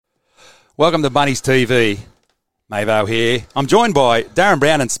Welcome to Bunnies TV. Mavo here. I'm joined by Darren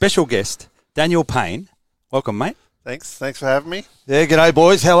Brown and special guest Daniel Payne. Welcome, mate. Thanks for having me. Yeah, g'day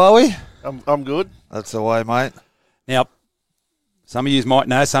boys. How are we? I'm good. That's the way, mate. Now, some of you might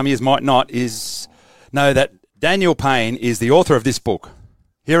know, some of you might not, know that Daniel Payne is the author of this book,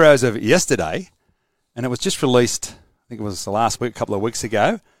 Heroes of Yesterday, and it was just released, I think it was the last week, a couple of weeks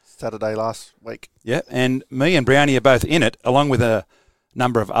ago. Saturday last week. Yeah, and me and Brownie are both in it, along with a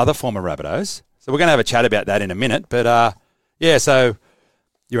number of other former Rabbitohs. So we're going to have a chat about that in a minute. But, so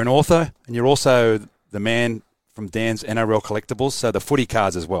you're an author, and you're also the man from Dan's NRL Collectibles, so the footy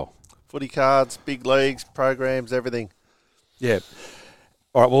cards as well. Footy cards, big leagues, programs, everything. Yeah.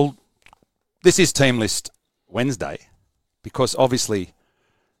 All right, well, this is Team List Wednesday because obviously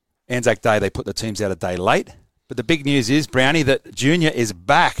Anzac Day, they put the teams out a day late. But the big news is, Brownie, that Junior is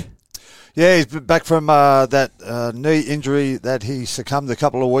back. Yeah, he's back from that knee injury that he succumbed a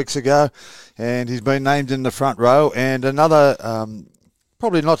couple of weeks ago, and he's been named in the front row. And another,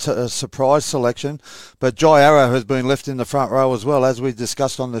 probably not a surprise selection, but Jai Arrow has been left in the front row as well, as we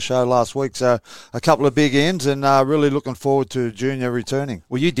discussed on the show last week. So a couple of big ends, and really looking forward to Junior returning.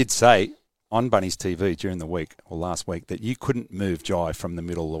 Well, you did say on Bunnies TV during the week, or last week, that you couldn't move Jai from the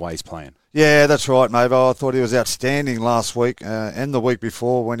middle the way he's playing. Yeah, that's right, mate. I thought he was outstanding last week and the week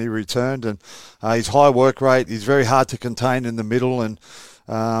before when he returned. And his high work rate, he's very hard to contain in the middle. And,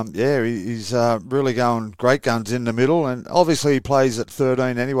 he's really going great guns in the middle. And obviously he plays at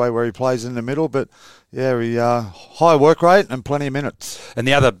 13 anyway, where he plays in the middle. But, he high work rate and plenty of minutes. And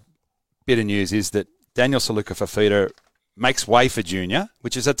the other bit of news is that Daniel Saluka-Fafita makes way for Junior,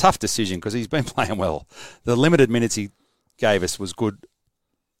 which is a tough decision because he's been playing well. The limited minutes he gave us was good.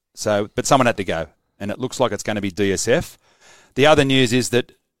 But someone had to go, and it looks like it's going to be DSF. The other news is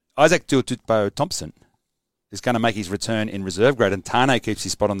that Isaac Tutupo-Thompson is going to make his return in reserve grade, and Tane keeps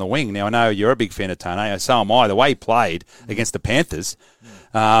his spot on the wing. Now, I know you're a big fan of Tane, so am I. The way he played against the Panthers,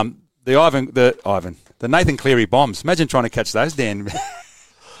 the Nathan Cleary bombs. Imagine trying to catch those, Dan.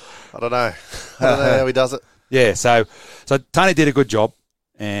 I don't know how he does it. Yeah, so Tane did a good job,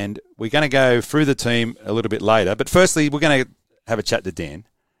 and we're going to go through the team a little bit later. But firstly, we're going to have a chat to Dan.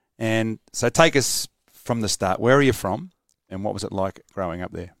 And so take us from the start. Where are you from, and what was it like growing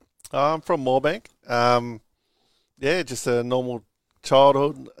up there? I'm from Moorebank. Just a normal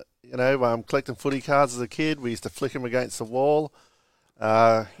childhood. Collecting footy cards as a kid. We used to flick them against the wall.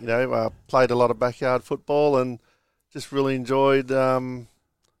 Played a lot of backyard football and just really enjoyed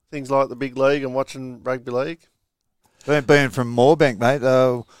things like the big league and watching rugby league. Being from Moorebank, mate,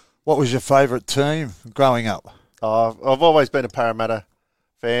 what was your favourite team growing up? I've always been a Parramatta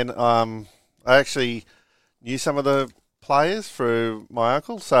fan. I actually knew some of the players through my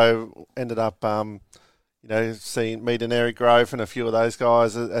uncle, so ended up, meeting Eric Grove and a few of those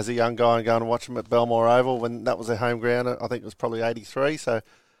guys as a young guy and going and watch them at Belmore Oval when that was their home ground. I think it was probably 83. So,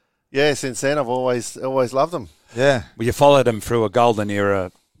 yeah, since then I've always loved them. Yeah. Well, you followed them through a golden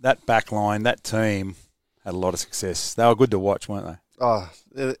era. That back line, that team had a lot of success. They were good to watch, weren't they? Oh,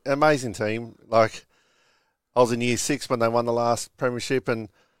 amazing team. Like, I was in year 6 when they won the last premiership, and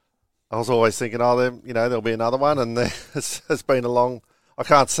I was always thinking, there'll be another one, and it's been a long. I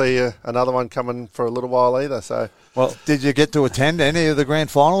can't see another one coming for a little while either. So, well, did you get to attend any of the grand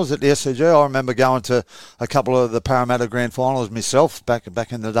finals at the SCG? I remember going to a couple of the Parramatta grand finals myself back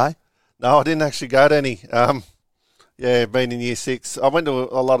in the day. No, I didn't actually go to any. Been in year 6. I went to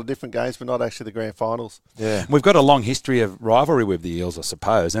a lot of different games, but not actually the grand finals. Yeah. We've got a long history of rivalry with the Eels, I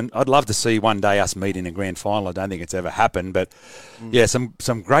suppose, and I'd love to see one day us meet in a grand final. I don't think it's ever happened, but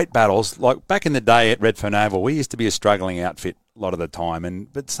some great battles. Like back in the day at Redfern Oval, we used to be a struggling outfit a lot of the time,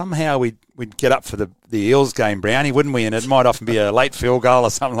 but somehow we'd get up for the Eels game, Brownie, wouldn't we? And it might often be a late field goal or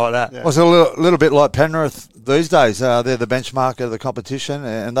something like that. Yeah. It was a little bit like Penrith these days. They're the benchmark of the competition,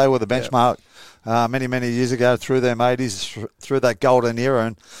 and they were the benchmark many, many years ago through their 80s, through that golden era.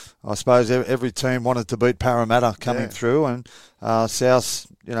 And I suppose every team wanted to beat Parramatta coming through, and South,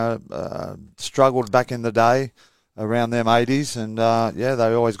 struggled back in the day around them 80s, and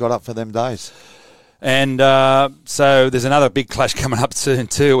they always got up for them days. And so there's another big clash coming up soon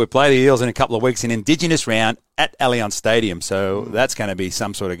too. We play the Eels in a couple of weeks in Indigenous round at Allianz Stadium. So that's going to be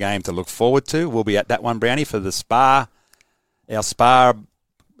some sort of game to look forward to. We'll be at that one, Brownie, for the Spa. Our Spa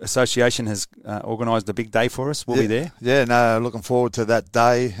Association has organised a big day for us. We'll be there. Yeah, no, looking forward to that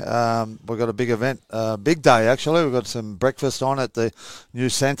day. We've got a big event, big day actually. We've got some breakfast on at the new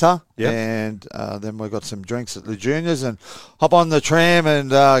centre, and then we've got some drinks at the juniors, and hop on the tram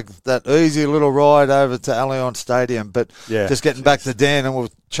and that easy little ride over to Allianz Stadium. But just getting back to Dan, and we'll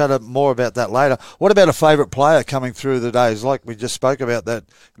chat more about that later. What about a favourite player coming through the days? Like we just spoke about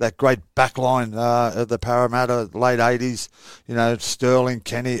that great backline at the Parramatta, late 80s, Sterling,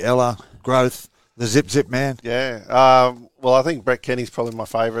 Kenny, Ella, Growth, the Zip man. Yeah. Well, I think Brett Kenny's probably my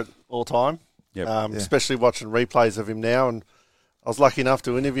favourite all time, Yep. especially watching replays of him now. And I was lucky enough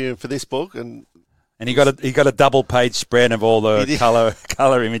to interview him for this book. And he got a double page spread of all the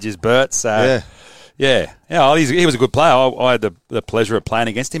colour images, Bert. So yeah. He was a good player. I had the pleasure of playing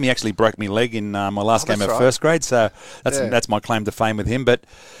against him. He actually broke my leg in my last game of first grade. So that's my claim to fame with him. But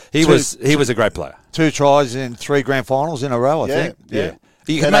he was a great player. 2 tries in 3 grand finals in a row, I think. Yeah.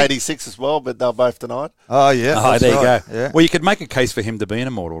 And 86 as well, but they were both denied. Oh, yeah. Oh, there you go. Yeah. Well, you could make a case for him to be an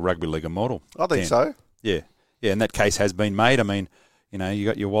immortal, rugby league immortal. I think so. Yeah, and that case has been made. I mean, you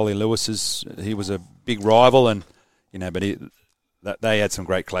got your Wally Lewis's. He was a big rival, and but they had some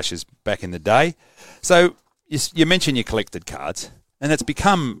great clashes back in the day. So you mentioned you collected cards, and it's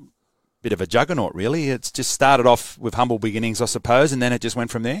become a bit of a juggernaut, really. It's just started off with humble beginnings, I suppose, and then it just went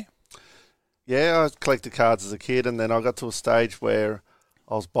from there. Yeah, I collected cards as a kid, and then I got to a stage where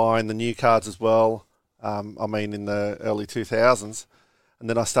I was buying the new cards as well, in the early 2000s. And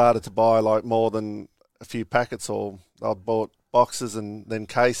then I started to buy more than a few packets, or I bought boxes and then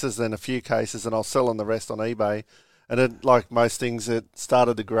cases, then a few cases, and I was selling the rest on eBay. And it, like most things, it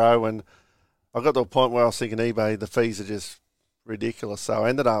started to grow, and I got to a point where I was thinking eBay, the fees are just ridiculous. So I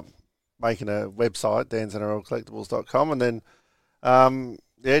ended up making a website, dansnrlcollectibles.com, and then,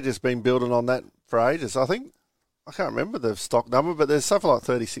 just been building on that for ages. I can't remember the stock number, but there's something like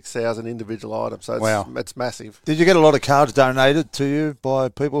 36,000 individual items, so it's massive. Did you get a lot of cards donated to you by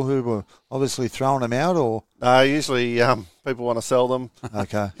people who were obviously throwing them out, or? No, usually people want to sell them.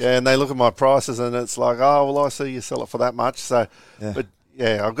 Okay. Yeah, and they look at my prices, and it's like, oh, well, I see you sell it for that much. So, But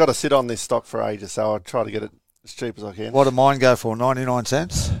I've got to sit on this stock for ages, so I try to get it as cheap as I can. What did mine go for? 99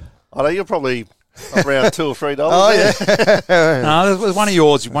 cents? I know you're probably around $2 or $3. Oh, yeah. No, it was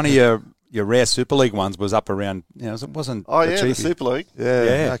one of your rare Super League ones was up around, it wasn't the Super League.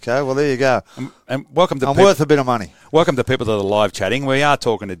 Yeah. Okay, well, there you go. And welcome to I'm worth a bit of money. Welcome to people that are live chatting. We are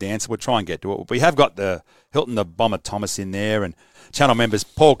talking to Dan, so we'll try and get to it. We have got the Hilton the Bomber Thomas in there, and channel members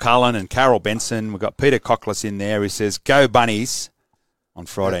Paul Cullen and Carol Benson. We've got Peter Cockles in there who says, "Go Bunnies" on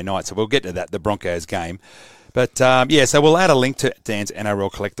Friday night. So we'll get to that, the Broncos game. But, so we'll add a link to Dan's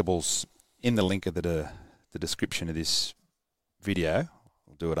NRL Collectibles in the link of the description of this video.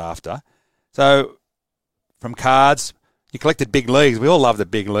 We'll do it after. So, from cards, you collected big leagues. We all loved the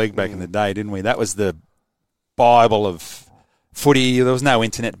big league back in the day, didn't we? That was the Bible of footy. There was no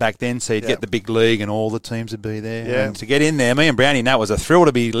internet back then, so you'd get the big league and all the teams would be there. Yeah. And to get in there, me and Brownie know it was a thrill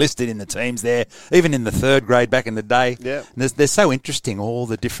to be listed in the teams there, even in the 3rd grade back in the day. Yeah. And they're so interesting, all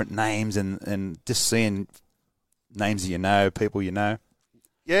the different names and just seeing names people you know.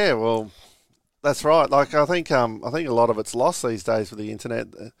 Yeah, well, that's right. Like I think a lot of it's lost these days with the internet.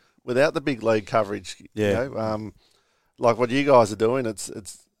 Without the big league coverage, like what you guys are doing,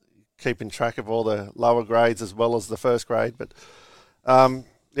 it's keeping track of all the lower grades as well as the first grade. But and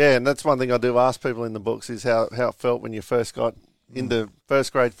that's one thing I do ask people in the books is how it felt when you first got into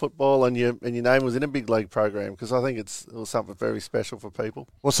first grade football and your name was in a big league program, because I think it was something very special for people.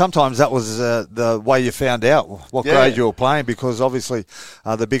 Well, sometimes that was the way you found out what grade you were playing, because obviously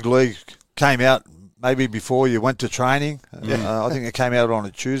the big league came out maybe before you went to training. I think it came out on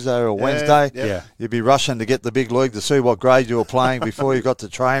a Tuesday or a Wednesday. Yeah. You'd be rushing to get the big league to see what grade you were playing before you got to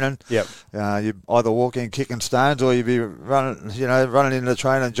training. Yep. You'd either walk in kicking stones, or you'd be running into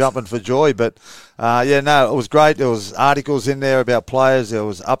training and jumping for joy. But it was great. There was articles in there about players. There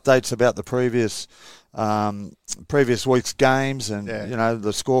was updates about the previous week's games and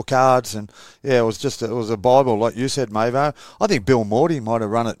the scorecards, and it was a Bible, like you said, Mavo. I think Bill Morty might have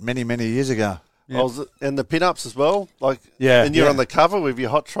run it many years ago. Yeah. And the pin-ups as well, and you're on the cover with your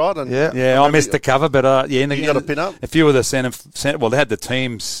hot trot. And I missed the cover, but you got a pin-up. A few of the center, they had the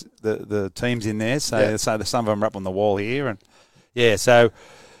teams, the teams in there, so some of them are up on the wall here, and so.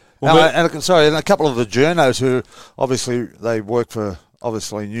 And a couple of the journos who obviously they work for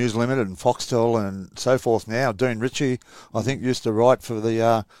News Limited and Foxtel and so forth now. Dean Ritchie, I think, used to write for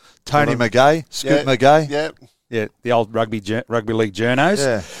the Tony McGay, Scoot McGay. Yeah. Yeah, the old rugby league journos.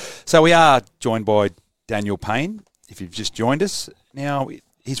 Yeah. So we are joined by Daniel Payne, if you've just joined us. Now,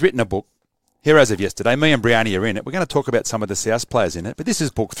 he's written a book, Heroes of Yesterday. Me and Brownie are in it. We're going to talk about some of the South players in it, but this is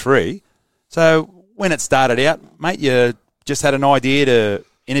book 3. So when it started out, mate, you just had an idea to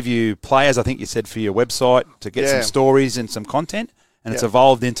interview players, I think you said, for your website, to get some stories and some content, and it's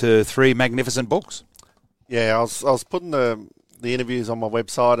evolved into 3 magnificent books. Yeah, I was putting the interviews on my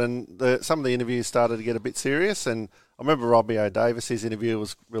website, and some of the interviews started to get a bit serious, and remember Robbie O'Davis, his interview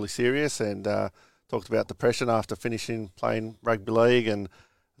was really serious and talked about depression after finishing playing rugby league, and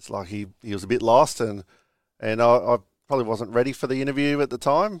it's like he was a bit lost, and I probably wasn't ready for the interview at the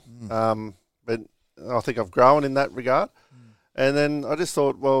time, but I think I've grown in that regard. And then I just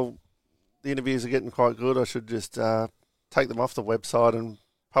thought, well, the interviews are getting quite good. I should just take them off the website and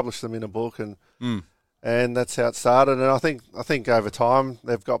publish them in a book, and that's how it started. And I think over time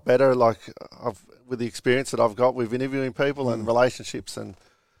they've got better. Like with the experience that I've got with interviewing people and relationships and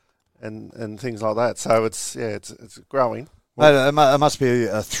things like that. So it's growing. Mate, it must be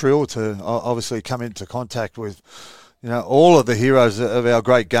a thrill to obviously come into contact with, all of the heroes of our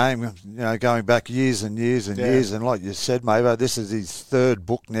great game, going back years and years and years. And like you said, Mavo, this is his third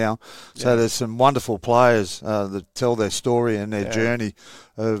book now. So there's some wonderful players that tell their story and their journey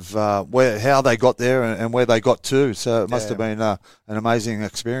of how they got there and where they got to. So it must have been an amazing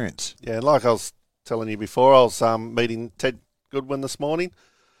experience. Yeah, like I was telling you before, I was meeting Ted Goodwin this morning.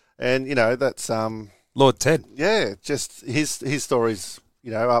 And, that's... Lord Ted. Yeah, just his story's,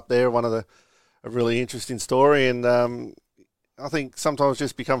 up there, a really interesting story. And I think sometimes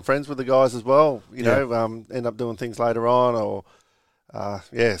just become friends with the guys as well, end up doing things later on or,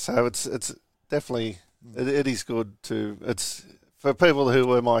 so it's definitely, it is good it's for people who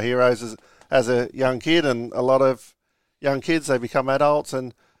were my heroes as a young kid, and a lot of young kids, they become adults.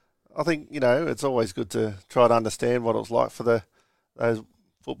 And I think, it's always good to try to understand what it was like for those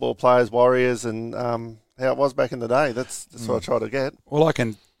football players, warriors, and how it was back in the day. That's what I try to get. Well, I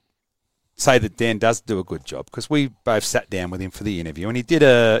can say that Dan does do a good job, because we both sat down with him for the interview, and he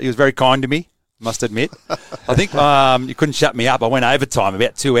was very kind to me, must admit. I think you couldn't shut me up. I went overtime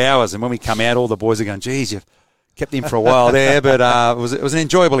about 2 hours, and when we come out, all the boys are going, geez, you've kept him for a while there. But it was an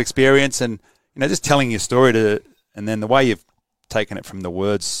enjoyable experience, and just telling your story and then the way you've taken it from the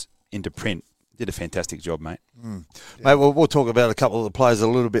words into print. Did a fantastic job, mate. Mate, we'll talk about a couple of the players a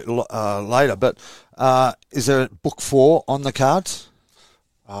little bit later, but is there book 4 on the cards?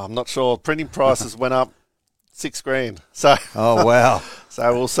 I'm not sure. Printing prices went up $6,000. So oh, wow.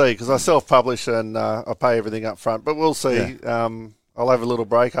 So we'll see, because I self-publish and I pay everything up front, but we'll see. Yeah. I'll have a little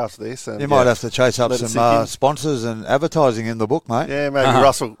break after this. And you might have to chase up some sponsors and advertising in the book, mate. Yeah, maybe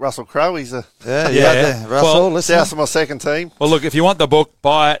Russell Crowe. He's a Russell. Listen, South of my second team. Well, look, if you want the book,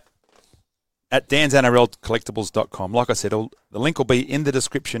 buy it at dansnrlcollectibles.com. Like I said, the link will be in the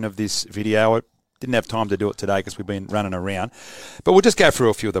description of this video. I didn't have time to do it today because we've been running around. But we'll just go through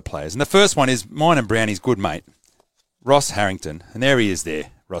a few of the players. And the first one is mine and Brownie's good mate, Ross Harrington. And there he is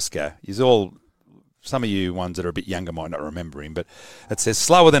there, Roscoe. Some of you ones that are a bit younger might not remember him, but it says,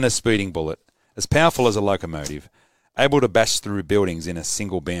 slower than a speeding bullet, as powerful as a locomotive, able to bash through buildings in a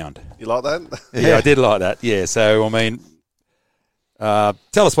single bound. You like that? Yeah, I did like that. Yeah, so,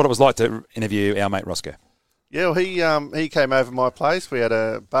 tell us what it was like to interview our mate Roscoe. Yeah, well, he came over my place. We had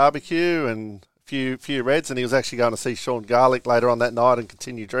a barbecue and a few reds, and he was actually going to see Sean Garlick later on that night and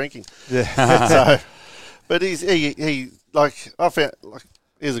continue drinking. Yeah. But he's a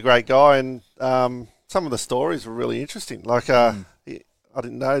great guy, and some of the stories were really interesting. Like I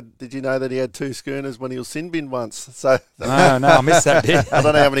didn't know. Did you know that he had 2 schooners when he was sin bin once? So no, I missed that bit. I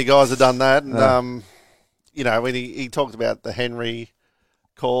don't know how many guys have done that, and when he talked about the Henry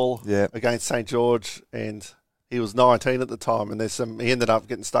call against St. George, and he was 19 at the time, and he ended up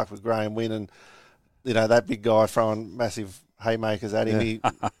getting stuck with Graham Wynn, and that big guy throwing massive haymakers at him.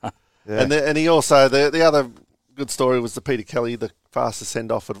 And he also the other good story was the Peter Kelly, the fastest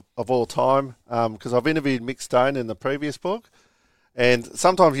send-off of all time, because I've interviewed Mick Stone in the previous book, and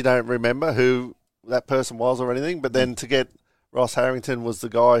sometimes you don't remember who that person was or anything, but then to get Ross Harrington was the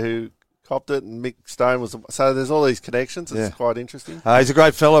guy who copped it, and Mick Stone was so there's all these connections. It's quite interesting. He's a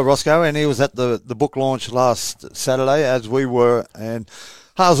great fellow, Roscoe, and he was at the book launch last Saturday, as we were, and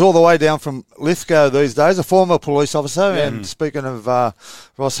hails all the way down from Lithgow these days, a former police officer. And speaking of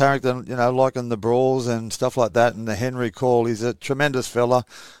Ross Harrington, liking the brawls and stuff like that, and the Henry call, he's a tremendous fella.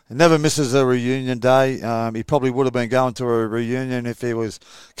 He never misses a reunion day. He probably would have been going to a reunion if he was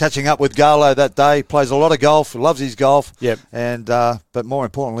catching up with Garlo that day. He plays a lot of golf, loves his golf, and but more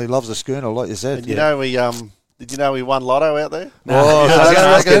importantly, loves the schooner, like you said. And did you know he won lotto out there? No, I was going to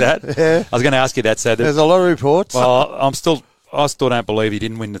ask you that. Yeah. I was going to ask you that. So there's a lot of reports. Well, I still don't believe he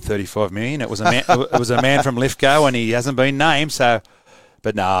didn't win the $35 million. It was a man. It was a man from Lithgow, and he hasn't been named. So,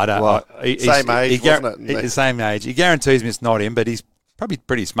 but no, I don't. Well, same age, wasn't it? The same age. He guarantees me it's not him, but he's probably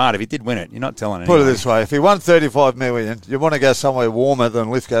pretty smart. If he did win it, you're not telling anyone. Put it this way: if he won $35 million, you want to go somewhere warmer than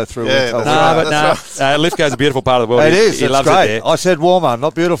Lithgow through. Lithgow's a beautiful part of the world. It is. He loves great. It there. I said warmer,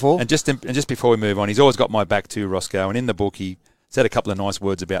 not beautiful. And just before we move on, he's always got my back too, Roscoe. And in the book, he said a couple of nice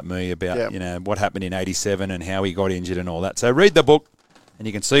words about me, about Yep. you know what happened in '87 and how he got injured and all that. So read the book, and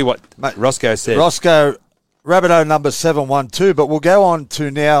you can see what Roscoe said. Roscoe, Rabbitoh number 712, but we'll go on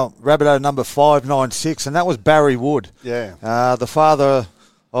to now Rabbitoh number 596, and that was Barry Wood. Yeah. The father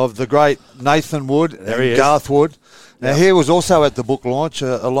of the great Nathan Wood There he and is. Garth Wood. Now, Yep. he was also at the book launch,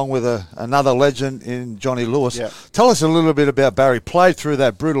 along with another legend in Johnny Lewis. Yep. Tell us a little bit about Barry. Played through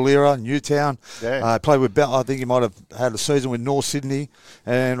that brutal era, Newtown. Yeah. Played with, I think he might have had a season with North Sydney.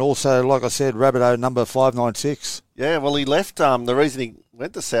 And also, like I said, Rabbitoh number 596. Yeah, well, he left. The reason he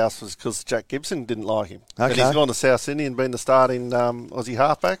went to South was because Jack Gibson didn't like him. And Okay. he's gone to South Sydney and been the starting Aussie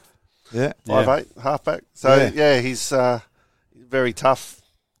halfback, Yeah. 5'8", halfback. So, Yeah. yeah, he's very tough.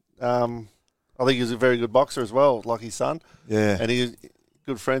 I think he was a very good boxer as well, like his son. Yeah. And he was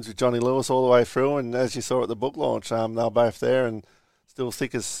good friends with Johnny Lewis all the way through. And as you saw at the book launch, they were both there and still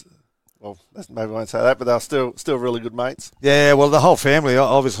thick as, well, maybe I won't say that, but they were still really good mates. Yeah, well, the whole family,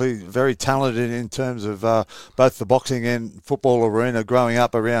 obviously very talented in terms of both the boxing and football arena, growing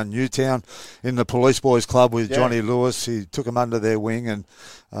up around Newtown in the Police Boys Club with Yeah. Johnny Lewis. He took him under their wing, and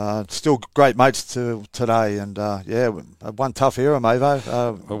still great mates to today. And, one tough era, Mavo,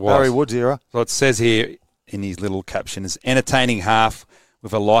 Barry Woods era. Well, it says here in his little caption is entertaining half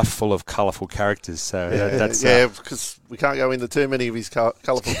with a life full of colourful characters. So that's because we can't go into too many of his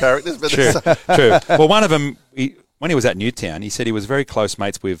colourful characters. But true. True. Well, one of them, when he was at Newtown, he said he was very close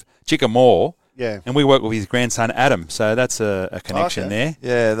mates with Chicka Moore. Yeah. And we worked with his grandson Adam, so that's a connection there.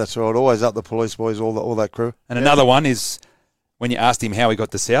 Yeah, that's right. Always up the Police Boys, all that crew. And another one is when you asked him how he got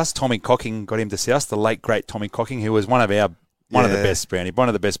to South, Tommy Cocking got him to South, the late great Tommy Cocking, who was one of the best, Brownie, one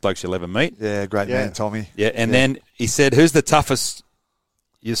of the best blokes you'll ever meet. Yeah, great man, Tommy. Yeah, and then he said, who's the toughest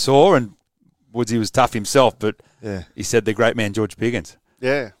you saw? And Woodsy was tough himself, but he said the great man George Piggins.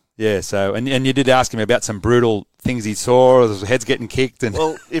 Yeah. Yeah, so, and you did ask him about some brutal things he saw, or his heads getting kicked. And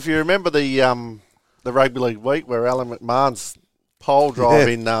Well, if you remember the Rugby League week where Alan McMahon's pole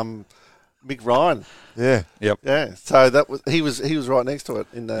driving Mick Ryan. Yeah. Yep. Yeah. So that was he was right next to it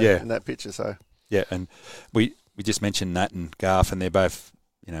in that picture. So yeah, and we just mentioned Nat and Garth, and they're both,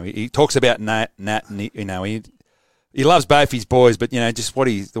 you know, he talks about Nat, and he loves both his boys, but, you know, just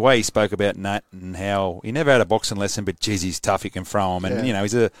the way he spoke about Nat and how he never had a boxing lesson, but geez, he's tough, he can throw him, and you know,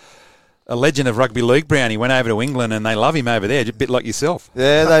 he's a legend of rugby league, Brown. He went over to England and they love him over there, a bit like yourself.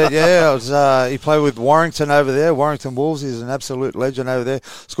 Yeah, he played with Warrington over there. Warrington Wolves. He's an absolute legend over there.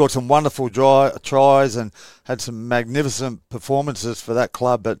 Scored some wonderful tries and had some magnificent performances for that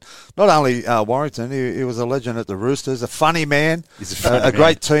club. But not only Warrington, he was a legend at the Roosters. A funny man, He's a funny man.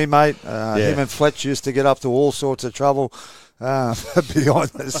 great teammate. Him and Fletch used to get up to all sorts of trouble behind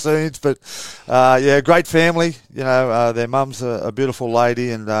the scenes, but great family. You know, their mum's a beautiful lady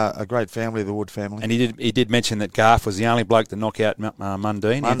and a great family, the Wood family. And he did mention that Garth was the only bloke to knock out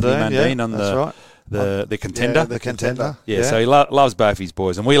Mundine on the contender. Yeah, the contender. Yeah, so he loves both his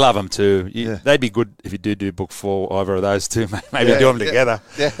boys, and we love them too. They'd be good if you do book 4, either of those two. Maybe do them together.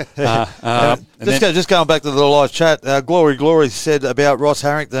 Yeah. Just going back to the live chat, Glory said about Ross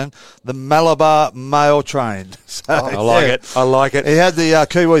Harrington, the Malabar mail train. So, I like it. He had the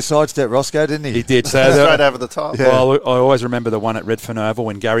Kiwi sidestep, Roscoe, didn't he? He did. So straight over the top. Yeah. Well, I always remember the one at Redfern Oval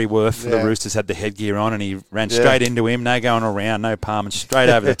when Gary Worth for the Roosters had the headgear on, and he ran straight into him, no going around, no palm, and straight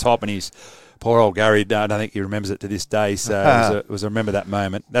over the top, and he's... Poor old Gary, I don't think he remembers it to this day, so it was a remember that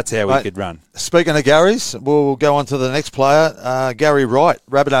moment. That's how we could run. Speaking of Garys, we'll go on to the next player, Gary Wright,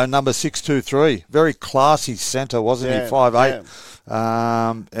 Rabbitoh number 623. Very classy centre, wasn't he? 5'8".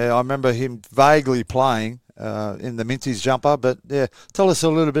 I remember him vaguely playing in the Minties jumper, but tell us a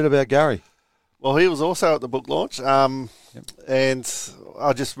little bit about Gary. Well, he was also at the book launch, and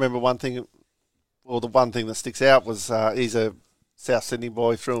I just remember one thing, the one thing that sticks out was he's a South Sydney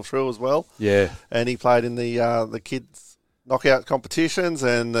boy through and through as well. Yeah. And he played in the kids' knockout competitions,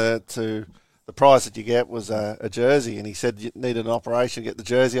 and the prize that you get was a jersey. And he said you needed an operation to get the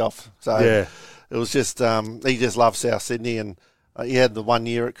jersey off. So it was just he just loved South Sydney, and he had the 1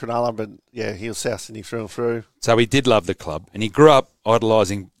 year at Cronulla, but he was South Sydney through and through. So he did love the club, and he grew up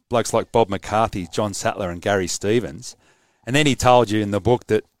idolising blokes like Bob McCarthy, John Sattler, and Gary Stevens. And then he told you in the book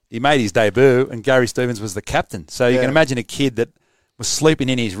that he made his debut, and Gary Stevens was the captain. So you can imagine a kid that was sleeping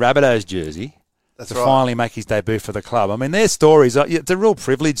in his Rabbitohs jersey finally make his debut for the club. I mean, their stories, it's a real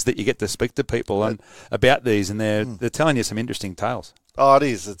privilege that you get to speak to people about these, and they're telling you some interesting tales. Oh, it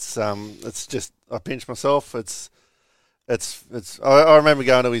is. It's just, I pinch myself. I remember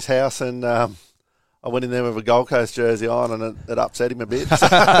going to his house, and I went in there with a Gold Coast jersey on, and it upset him a bit.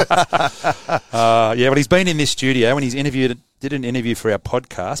 Well, he's been in this studio when he's did an interview for our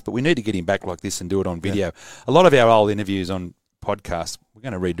podcast, but we need to get him back like this and do it on video. A lot of our old interviews on podcasts. We're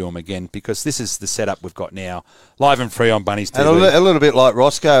going to redo them again because this is the setup we've got now, live and free on Bunnies TV. And a little bit like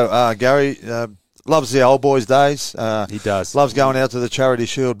Roscoe, Gary loves the old boys days. He does. Loves going out to the Charity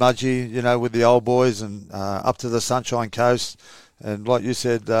Shield Mudgee, with the old boys and up to the Sunshine Coast. And like you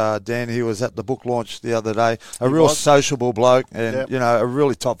said, Dan, he was at the book launch the other day. A real sociable bloke and, a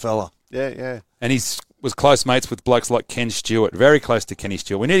really top fella. Yeah. And was close mates with blokes like Ken Stewart, very close to Kenny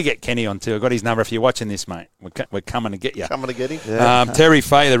Stewart. We need to get Kenny on too. I've got his number if you're watching this, mate. We're coming to get you. Coming to get him. Yeah. Terry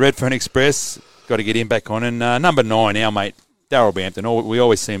Fay, the Redfern Express, got to get him back on. And number 9, our mate, Darryl Bampton. We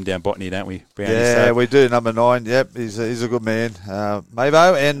always see him down Botany, don't we, Brownie? Yeah, we do. Number 9. Yep, he's a good man,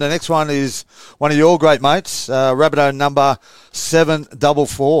 Mavo. And the next one is one of your great mates, Rabbitoh number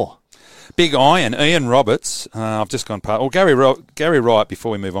 744. Big Iron, Ian Roberts. I've just gone past. Gary Wright,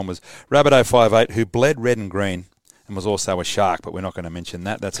 before we move on, was Rabbitoh 5'8", who bled red and green and was also a shark, but we're not going to mention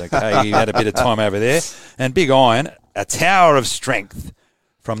that. That's okay. He had a bit of time over there. And Big Iron, a tower of strength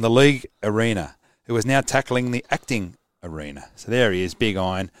from the league arena, who is now tackling the acting arena. So there he is, Big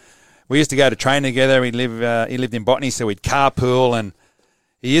Iron. We used to go to train together. He lived in Botany, so we'd carpool, and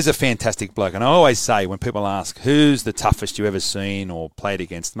he is a fantastic bloke. And I always say when people ask, who's the toughest you ever seen or played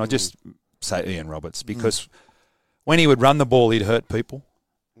against, and I just say Ian Roberts, because when he would run the ball, he'd hurt people.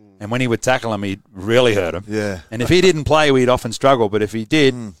 And when he would tackle them, he'd really hurt them. Yeah. And if he didn't play, we'd often struggle. But if he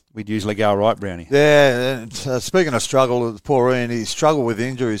did, we'd usually go all right, Brownie. Yeah, and speaking of struggle, poor Ian, he struggled with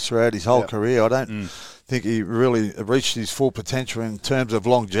injuries throughout his whole career. I don't think he really reached his full potential in terms of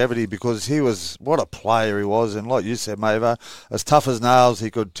longevity, because he was, what a player he was. And like you said, Mavo, as tough as nails,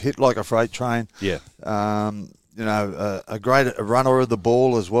 he could hit like a freight train. Yeah. A great runner of the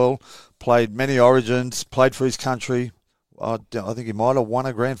ball as well. Played many origins, played for his country. I think he might have won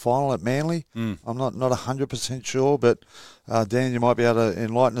a grand final at Manly. I'm not 100% sure, but Dan, you might be able to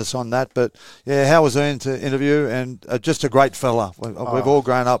enlighten us on that. But, yeah, how was Ian to interview? And just a great fella. We've all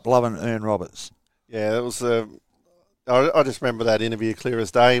grown up loving Ian Roberts. Yeah, it was. I just remember that interview clear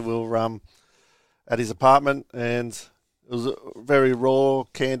as day. We were at his apartment, and it was a very raw,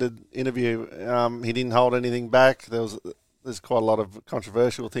 candid interview. He didn't hold anything back. There's quite a lot of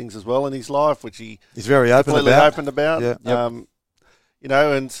controversial things as well in his life, which he's very open about. Yeah. Yep.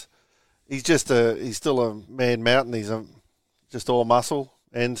 And he's still a man mountain. He's just all muscle.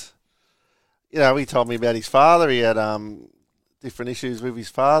 And, he told me about his father. He had different issues with his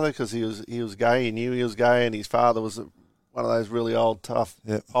father because he was gay. He knew he was gay, and his father was one of those really old, tough,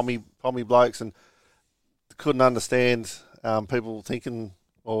 pommy blokes, and couldn't understand people thinking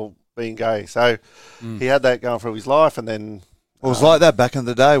or being gay. So he had that going through his life, and then it was like that back in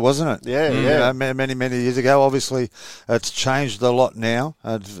the day, wasn't it? Yeah. Many years ago. Obviously, it's changed a lot now.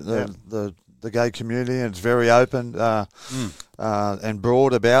 The gay community, and it's very open and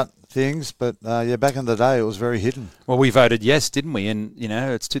broad about things. But back in the day, it was very hidden. Well, we voted yes, didn't we? And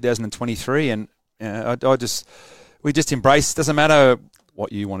it's 2023, and we just embrace. Doesn't matter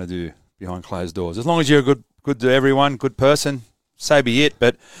what you want to do behind closed doors, as long as you're good to everyone, good person. So be it.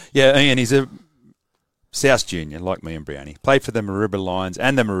 But, yeah, Ian, he's a South junior, like me and Brownie. Played for the Maroubra Lions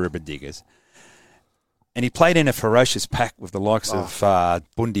and the Maroubra Diggers. And he played in a ferocious pack with the likes of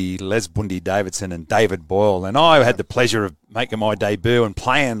Les Bundy Davidson and David Boyle. And I had the pleasure of making my debut and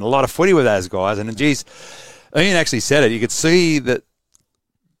playing a lot of footy with those guys. And, geez, Ian actually said it. You could see that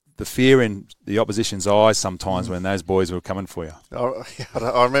the fear in the opposition's eyes sometimes when those boys were coming for you.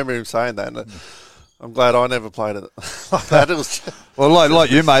 I remember him saying that. And I'm glad I never played it like that. It was well,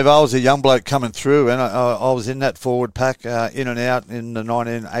 like you, Mave, I was a young bloke coming through, and I was in that forward pack, in and out in the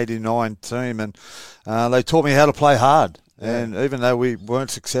 1989 team, and they taught me how to play hard. Yeah. And even though we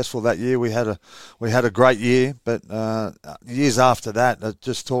weren't successful that year, we had a great year. But years after that, it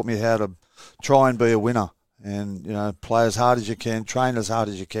just taught me how to try and be a winner. And, play as hard as you can, train as hard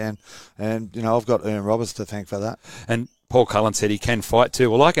as you can. And, I've got Ian Roberts to thank for that. And Paul Cullen said he can fight too.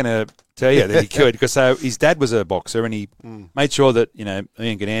 Well, I can tell you that he could, because his dad was a boxer, and he made sure that,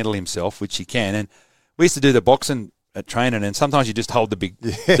 Ian could handle himself, which he can. And we used to do the boxing at training, and sometimes you just hold the big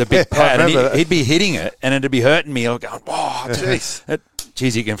pad, and he'd be hitting it, and it'd be hurting me. I'm going, oh, jeez.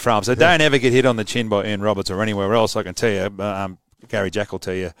 Jeez, he can throw him. So don't ever get hit on the chin by Ian Roberts or anywhere else, I can tell you. Gary Jack will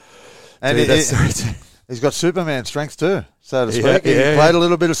tell you. And he's got Superman strength too, so to speak. He played a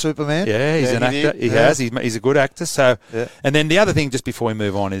little bit of Superman. Yeah, he's an actor. He has. He's a good actor. So, and then the other thing, just before we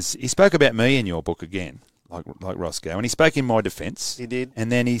move on, is he spoke about me in your book again, like Roscoe, and he spoke in my defence. He did.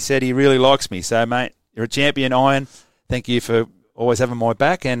 And then he said he really likes me. So, mate, you're a champion, Iron. Thank you for always having my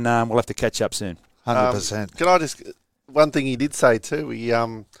back, and we'll have to catch up soon. 100%. Can I just one thing he did say too? He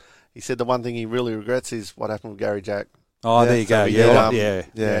said the one thing he really regrets is what happened with Gary Jack. Oh, there you go. Yeah,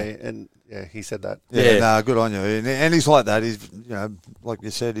 he said that. Yeah, no, good on you. And he's like that. He's, like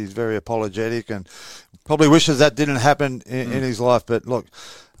you said, he's very apologetic and probably wishes that didn't happen in his life. But look,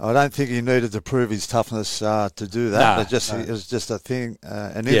 I don't think he needed to prove his toughness to do that. It was just a thing,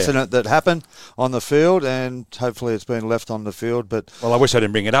 an incident that happened on the field, and hopefully it's been left on the field. But I wish I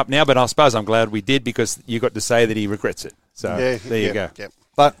didn't bring it up now, but I suppose I'm glad we did because you got to say that he regrets it. So there you go. Yeah.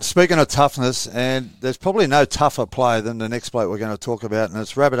 But speaking of toughness, and there's probably no tougher player than the next bloke we're going to talk about, and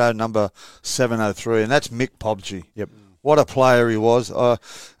it's Rabbitoh number 703, and that's Mick Pobji. Yep. What a player he was. I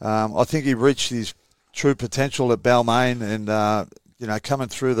think he reached his true potential at Balmain, and, coming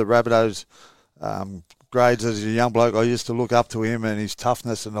through the Rabbitohs grades as a young bloke, I used to look up to him and his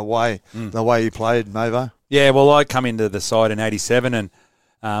toughness and the way he played, Mavo. Yeah, well, I come into the side in 87 and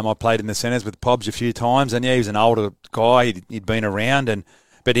I played in the centres with Pobs a few times, and he was an older guy. He'd been around,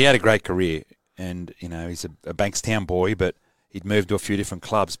 but he had a great career. And he's a Bankstown boy, but he'd moved to a few different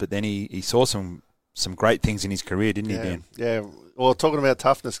clubs. But then he saw some great things in his career, didn't he, Dan? Yeah. Well, talking about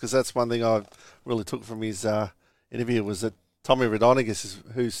toughness, because that's one thing I really took from his interview was that Tommy Radonigas is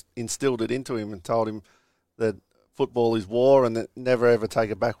who's instilled it into him and told him that football is war and that never ever take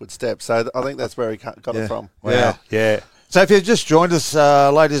a backward step. So I think that's where he got it from. Wow. Yeah. So if you've just joined us,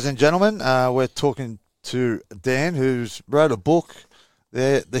 ladies and gentlemen, we're talking to Dan, who's wrote a book,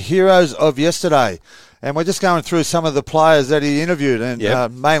 The Heroes of Yesterday. And we're just going through some of the players that he interviewed, and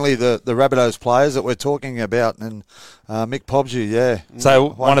mainly the Rabbitohs players that we're talking about. And Mick Pobji, So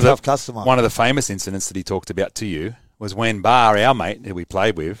one of the famous incidents that he talked about to you was when Barr, our mate who we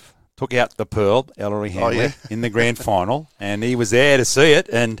played with, took out the Pearl, Ellery Hanley, in the grand final, and he was there to see it,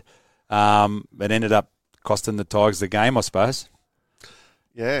 and it ended up costing the Tigers the game, I suppose.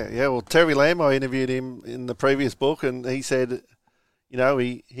 Yeah. Well, Terry Lamb, I interviewed him in the previous book, and he said,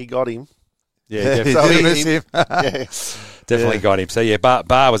 he got him. Yeah, definitely. Definitely got him. So,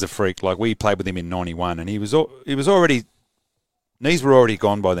 Barr was a freak. Like, we played with him in 91, and he was already, knees were already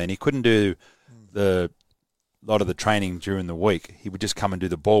gone by then. He couldn't do the lot of the training during the week. He would just come and do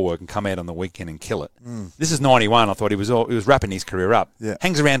the ball work and come out on the weekend and kill it. This is 91. I thought he was wrapping his career up. Yeah.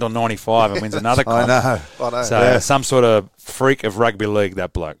 Hangs around on 95 and wins another comp. I know. So some sort of freak of rugby league,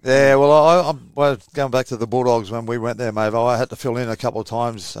 that bloke. Yeah, well, I'm going back to the Bulldogs when we went there, Mavo. I had to fill in a couple of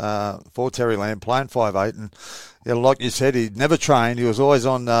times for Terry Lamb, playing 5'8", and like you said, he never trained. He was always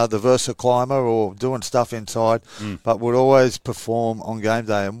on the Versa Climber or doing stuff inside, but would always perform on game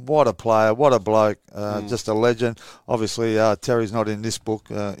day. And what a player, what a bloke, just a legend. Obviously, Terry's not in this book.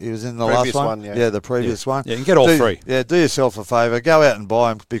 He was in the previous last one. Yeah, the previous one. Yeah, you can get all three. Yeah, do yourself a favour. Go out and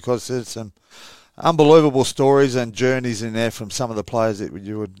buy him because there's some unbelievable stories and journeys in there from some of the players that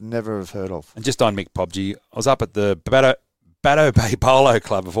you would never have heard of. And just on Mick Pobji, I was up at the Batto Bay Polo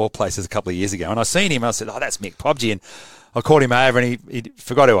Club of all places a couple of years ago, and I seen him. I said, "Oh, that's Mick Pobji," and I called him over, and he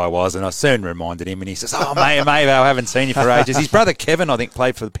forgot who I was, and I soon reminded him, and he says, "Oh, mate, I haven't seen you for ages." His brother Kevin, I think,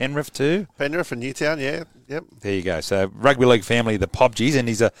 played for the Penrith too. Penrith and Newtown, yeah, yep. There you go. So rugby league family, the Pobjis, and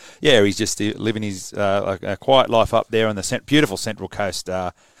he's just living his a quiet life up there on the beautiful Central Coast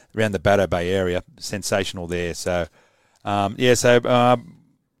around the Batto Bay area. Sensational there. So we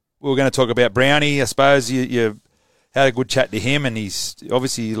were going to talk about Brownie. I suppose you had a good chat to him, and he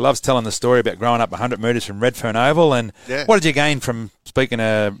loves telling the story about growing up 100 metres from Redfern Oval. And what did you gain from speaking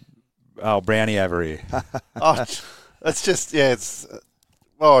to Brownie over here? It's just, I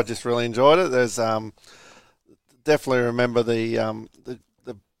just really enjoyed it. There's definitely remember the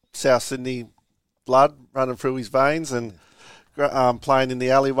South Sydney blood running through his veins, and playing in the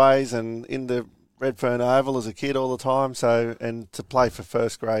alleyways and in the Redfern Oval as a kid all the time. So, and to play for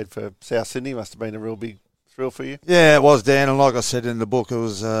first grade for South Sydney must have been a real big thrill for you. Yeah, it was, Dan, and like I said in the book, it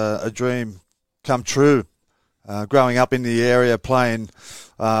was a dream come true. Growing up in the area, playing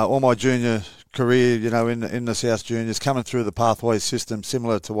all my junior career, in the South Juniors, coming through the pathway system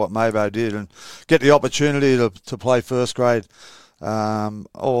similar to what Mavo did, and get the opportunity to play first grade.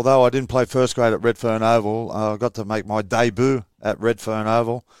 Although I didn't play first grade at Redfern Oval, I got to make my debut at Redfern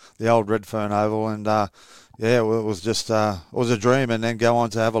Oval, the old Redfern Oval, and it was just it was a dream, and then go on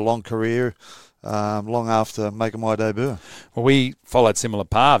to have a long career. Long after making my debut. Well, we followed similar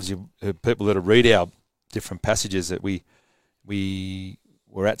paths. People that read our different passages that we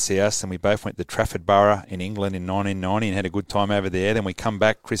were at South, and we both went to Trafford Borough in England in 1990 and had a good time over there. Then we come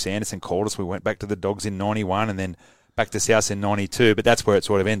back. Chris Anderson called us. We went back to the Dogs in 91 and then back to South in 92. But that's where it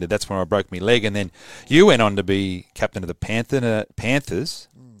sort of ended. That's when I broke my leg. And then you went on to be captain of the Panthers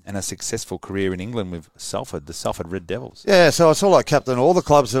and a successful career in England with Salford, the Salford Red Devils. Yeah, so I saw like captain all the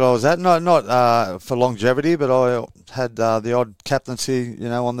clubs that I was at. Not for longevity, but I had the odd captaincy,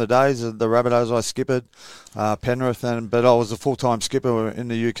 on the days of the Rabbitohs I skippered, Penrith, but I was a full-time skipper in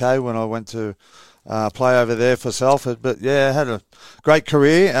the UK when I went to play over there for Salford. But yeah, I had a great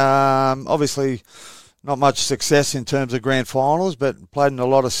career. Obviously, not much success in terms of grand finals, but played in a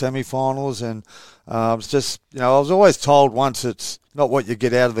lot of semi-finals, and I was always told once it's not what you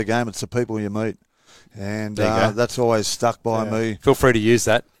get out of the game, it's the people you meet. And that's always stuck by me. Feel free to use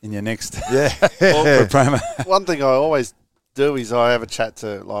that in your next promo. One thing I always do is I have a chat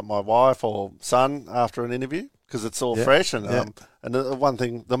to like my wife or son after an interview because it's all fresh. And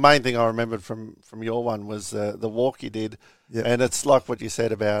the main thing I remembered from your one was the walk you did. Yep. And it's like what you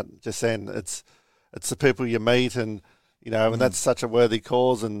said about just then. It's the people you meet, and and that's such a worthy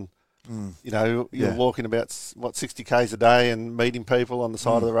cause. And you're walking about 60 k's a day and meeting people on the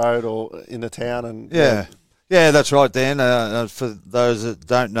side of the road or in the town. And yeah, that's right, Dan. For those that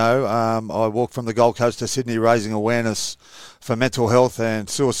don't know, I walked from the Gold Coast to Sydney raising awareness for mental health and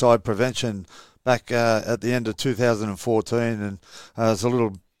suicide prevention back at the end of 2014, and there's a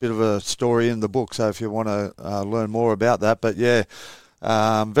little bit of a story in the book, so if you want to learn more about that. But yeah,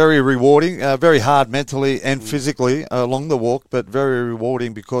 very rewarding, very hard mentally and physically along the walk, but very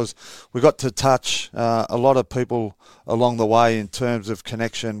rewarding because we got to touch a lot of people along the way in terms of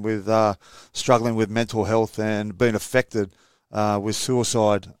connection with struggling with mental health and being affected with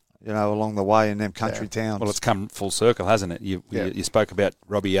suicide, along the way in them country towns. Well, it's come full circle, hasn't it? You spoke about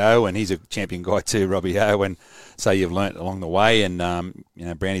Robbie O, and he's a champion guy too, Robbie O, and so you've learnt along the way, and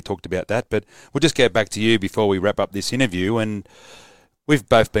Brownie talked about that. But we'll just go back to you before we wrap up this interview, and we've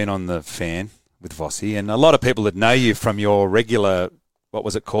both been on the Fan with Vossi, and a lot of people that know you from your regular, what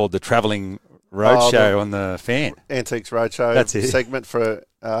was it called, the travelling roadshow on the Fan. Antiques Roadshow segment for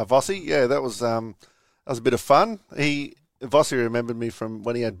Vossi. Yeah, that was a bit of fun. Vossi remembered me from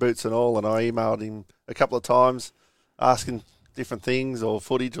when he had boots and all, and I emailed him a couple of times asking different things or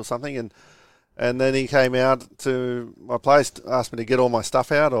footage or something, and then he came out to my place, asked me to get all my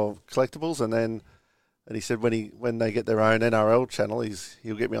stuff out or collectibles, and he said when they get their own NRL channel,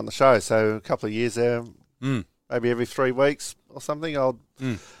 he'll get me on the show. So a couple of years there, maybe every 3 weeks or something,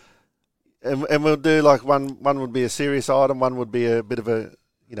 and we'll do like one would be a serious item, one would be a bit of a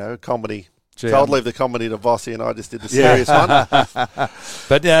comedy. So I'd leave the comedy to Vossi, and I just did the serious one.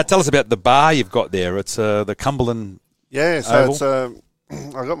 But tell us about the bar you've got there. It's the Cumberland Oval. It's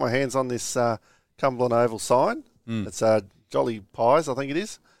I got my hands on this Cumberland Oval sign. It's Jolly Pies, I think it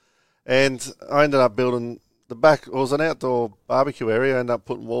is. And I ended up building the back. It was an outdoor barbecue area. I ended up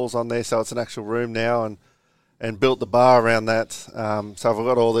putting walls on there, so it's an actual room now, and built the bar around that. So I've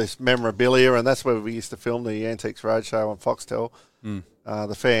got all this memorabilia, and that's where we used to film the Antiques Roadshow on Foxtel,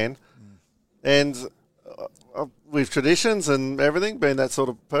 the Fan. And with traditions and everything, being that sort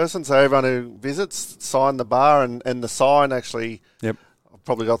of person, so everyone who visits sign the bar, and the sign actually, I've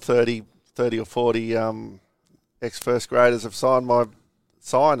probably got 30 or 40 ex-first graders have signed my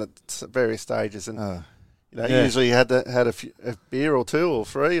sign at various stages, and usually had a beer or two or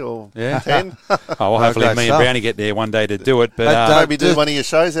three or 10. Well, hopefully me and Brownie get there one day to do it. But maybe do one of your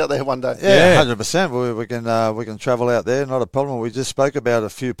shows out there one day. Yeah, 100%. We can travel out there, not a problem. We just spoke about a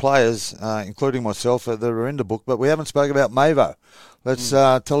few players, including myself, that are in the book, but we haven't spoken about Mavo. Let's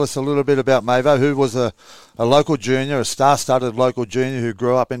tell us a little bit about Mavo, who was a local junior, a star-studded local junior who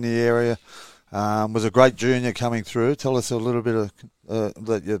grew up in the area. Was a great junior coming through. Tell us a little bit of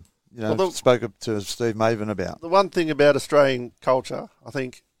that you spoke to Steve Maven about. The one thing about Australian culture, I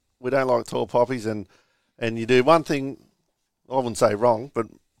think we don't like tall poppies, and you do one thing, I wouldn't say wrong, but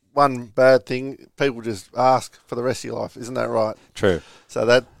one bad thing, people just ask for the rest of your life. Isn't that right? True. So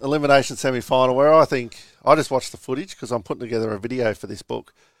that elimination semi-final, where I think I just watched the footage because I'm putting together a video for this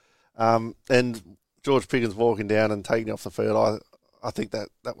book, and George Piggins walking down and taking off the field, I think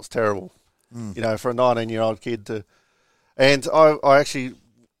that was terrible. For a 19-year-old kid to, and I actually,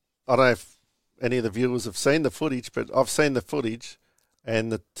 I don't know if any of the viewers have seen the footage, but I've seen the footage,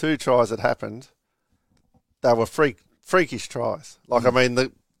 and the 2 tries that happened, they were freakish tries. Like I mean,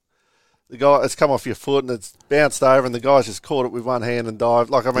 the guy, it's come off your foot and it's bounced over, and the guy's just caught it with one hand and dived.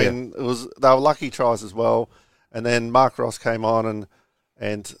 Like I mean, they were lucky tries as well. And then Mark Ross came on,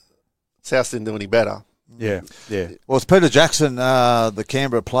 and South didn't do any better. Yeah. Well, it's Peter Jackson, the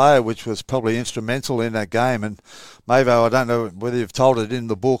Canberra player, which was probably instrumental in that game. And Mavo, I don't know whether you've told it in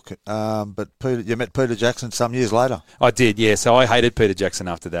the book, but you met Peter Jackson some years later. I did, yeah. So I hated Peter Jackson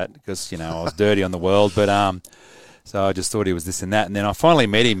after that because, I was dirty on the world. But so I just thought he was this and that. And then I finally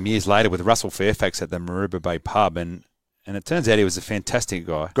met him years later with Russell Fairfax at the Maroubra Bay pub. And and it turns out he was a fantastic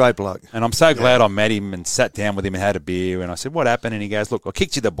guy. Great bloke. And I'm so glad I met him and sat down with him and had a beer. And I said, what happened? And he goes, look, I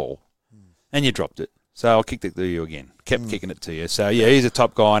kicked you the ball and you dropped it. So I kicked it to you again. Kept kicking it to you. So, yeah, he's a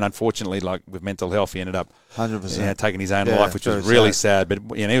top guy. And unfortunately, like with mental health, he ended up 100%. Taking his own life, which was really sad. But,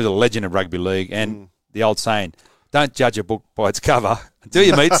 he was a legend of rugby league. And the old saying, don't judge a book by its cover until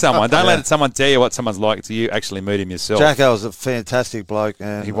you meet someone. Don't let someone tell you what someone's like until you actually meet him yourself. Jacko was a fantastic bloke,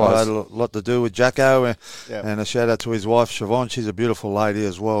 and he was. I had a lot to do with Jacko, and a shout out to his wife, Siobhan. She's a beautiful lady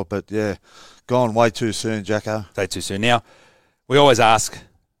as well, but gone way too soon, Jacko. Way too soon. Now, we always ask,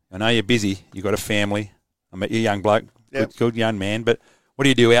 I know you're busy, you've got a family, I met you a young bloke, good young man, but what do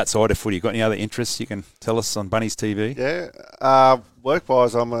you do outside of footy? You got any other interests you can tell us on Bunnies TV? Yeah,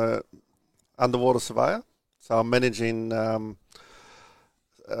 work-wise, I'm a underwater surveyor. So I'm managing, the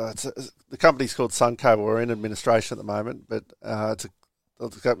company's called Sun Cable. We're in administration at the moment, but the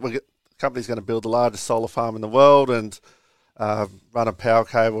company's going to build the largest solar farm in the world and run a power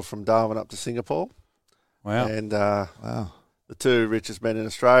cable from Darwin up to Singapore. Wow. And the two richest men in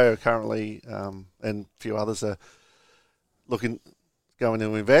Australia are currently, and a few others are going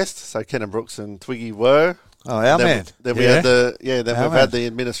to invest. So Ken and Brooks and Twiggy were. Oh, our man. Then we had had the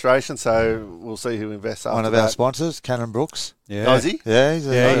administration, so we'll see who invests after one of our sponsors, Cannon Brooks. Yeah. Oh, is he? Yeah, he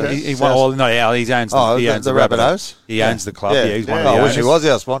owns the Rabbitohs. He owns the club. Yeah, he's one of the I owners. wish he was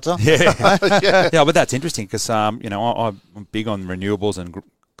our sponsor. Yeah, but that's interesting because I'm big on renewables and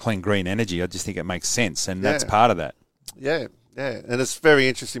clean green energy. I just think it makes sense, and that's part of that. Yeah, and it's a very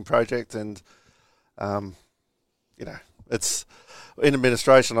interesting project, and it's. In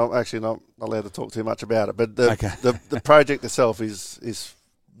administration, I'm actually not allowed to talk too much about it, but the project itself is it's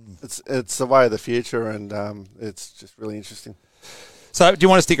the way of the future, and it's just really interesting. So, do you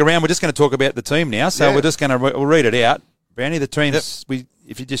want to stick around? We're just going to talk about the team now. So we're just going to we'll read it out. Brownie, the teams.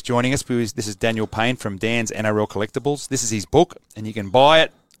 If you're just joining us, this is Daniel Payne from Dan's NRL Collectibles. This is his book, and you can buy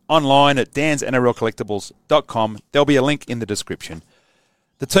it online at dansnrlcollectibles.com. There'll be a link in the description.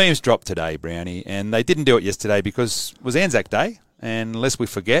 The teams dropped today, Brownie, and they didn't do it yesterday because it was Anzac Day. And lest we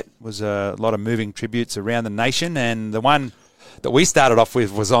forget, was a lot of moving tributes around the nation. And the one that we started off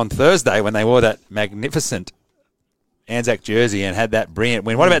with was on Thursday when they wore that magnificent Anzac jersey and had that brilliant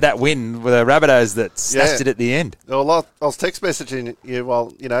win. What about that win with the Rabbitohs that snatched it at the end? Well, I was text messaging you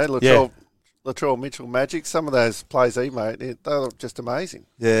while, Latrell Mitchell Magic, some of those plays he made, they were just amazing.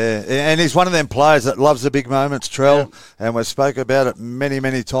 Yeah, and he's one of them players that loves the big moments, Trell, and we've spoke about it many,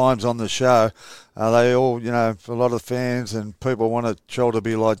 many times on the show. They all, a lot of fans and people want Trell to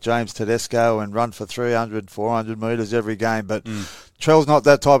be like James Tedesco and run for 300, 400 metres every game, but Trell's not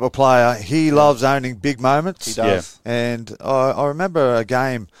that type of player. He loves owning big moments. He does. Yeah. And I remember a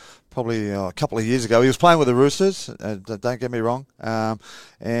game probably a couple of years ago. He was playing with the Roosters, don't get me wrong,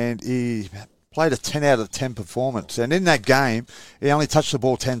 and he played a 10 out of 10 performance. And in that game, he only touched the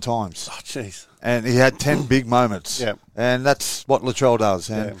ball 10 times. Oh, jeez. And he had 10 big moments. Yeah. And that's what Latrell does.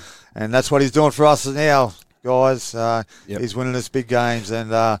 And that's what he's doing for us now, guys. He's winning us big games, and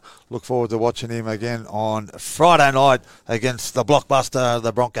look forward to watching him again on Friday night against the blockbuster,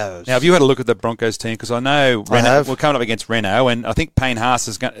 the Broncos. Now, have you had a look at the Broncos team? Because I know we're coming up against Renault, and I think Payne Haas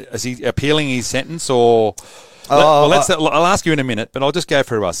is he appealing his sentence or... I'll ask you in a minute, but I'll just go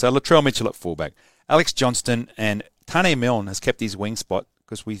through us. So Latrell Mitchell at fullback, Alex Johnston, and Tane Milne has kept his wing spot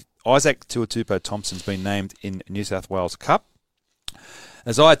because Isaac Tuatupo Thompson's been named in New South Wales Cup.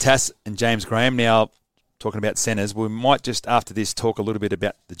 Isaiah Tass and James Graham. Now, talking about centres, we might just after this talk a little bit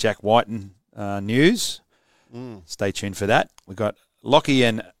about the Jack Whiten news. Stay tuned for that. We've got Lockie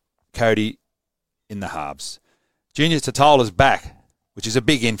and Cody in the halves. Junior Tatola's back, which is a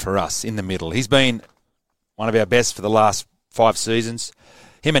big in for us in the middle. He's been one of our best for the last 5 seasons.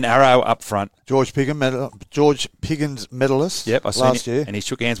 Him and Arrow up front. George Piggins medalist. Yep, I seen last year. And he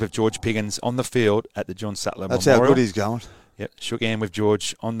shook hands with George Piggins on the field at the John Sattler Memorial. That's how good he's going. Yep, shook hand with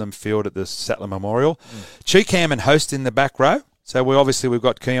George on the field at the Sattler Memorial. Cheekham and Host in the back row. So we've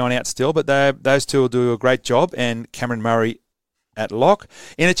got Keon out still, but those two will do a great job. And Cameron Murray at lock.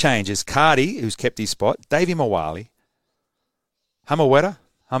 Interchanges, Cardi, who's kept his spot, Davey Mawali, Hamaweta,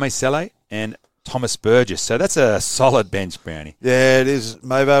 Hame Sele, and Thomas Burgess. So that's a solid bench, Brownie. Yeah, it is,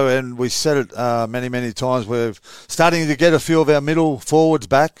 Mavo, and we said it many, many times. We're starting to get a few of our middle forwards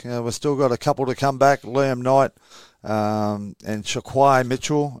back. We've still got a couple to come back. Liam Knight and Shaquai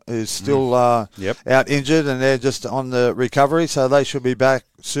Mitchell is still out injured, and they're just on the recovery, so they should be back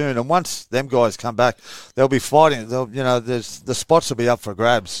soon. And once them guys come back, they'll be fighting. The spots will be up for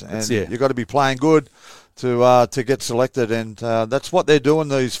grabs, and you've got to be playing good to get selected, and that's what they're doing,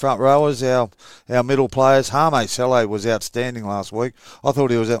 these front rowers, our middle players. Hame Sele was outstanding last week. I thought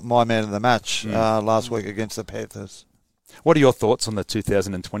he was my man of the match last week against the Panthers. What are your thoughts on the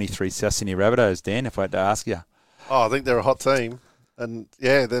 2023 South Sydney Rabbitohs, Dan, if I had to ask you? Oh, I think they're a hot team. And,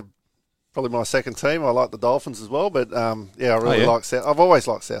 yeah, they're probably my second team. I like the Dolphins as well. But, I really like South. I've always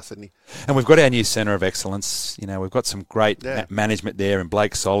liked South Sydney. And we've got our new centre of excellence. You know, we've got some great management there, and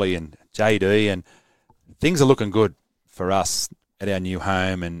Blake Solly and JD, and things are looking good for us at our new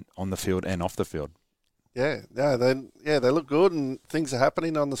home and on the field and off the field. They look good, and things are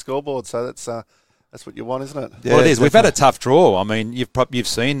happening on the scoreboard. So that's what you want, isn't it? Yeah, well, it is. Definitely. We've had a tough draw. I mean, you've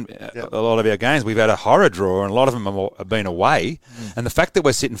seen a lot of our games. We've had a horror draw, and a lot of them have been away. And the fact that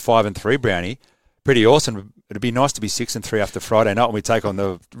we're sitting 5-3, Brownie, pretty awesome. It'd be nice to be 6-3 after Friday night when we take on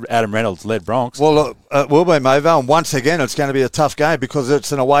the Adam Reynolds-led Broncos. Well, it will be, Mavo. And once again, it's going to be a tough game because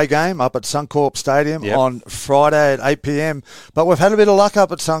it's an away game up at Suncorp Stadium on Friday at 8 p.m. But we've had a bit of luck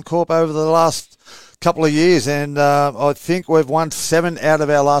up at Suncorp over the last couple of years, and I think we've won 7 out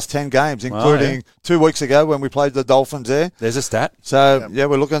of our last 10 games, including 2 weeks ago when we played the Dolphins there. There's a stat. So,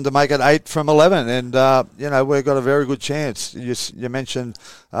 we're looking to make it 8 from 11, and, we've got a very good chance. You mentioned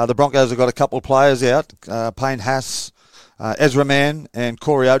the Broncos have got a couple of players out. Payne Haas, Ezra Mann, and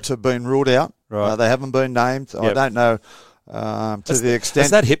Corey Oates have been ruled out. Right. They haven't been named. I don't know. To the extent...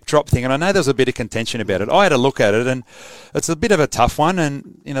 It's that hip drop thing, and I know there was a bit of contention about it. I had a look at it, and it's a bit of a tough one,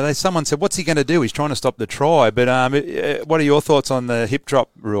 and, someone said, what's he going to do? He's trying to stop the try, but what are your thoughts on the hip drop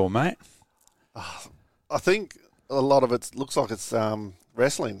rule, mate? I think a lot of it looks like it's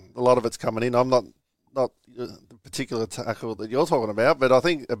wrestling. A lot of it's coming in. I'm not the particular tackle that you're talking about, but I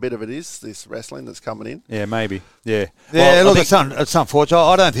think a bit of it is this wrestling that's coming in. Yeah, maybe. Yeah. Yeah, well, it's unfortunate.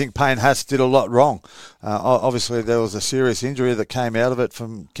 I don't think Payne Haas did a lot wrong. Obviously, there was a serious injury that came out of it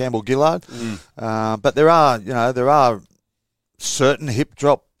from Campbell Gillard. But there are certain hip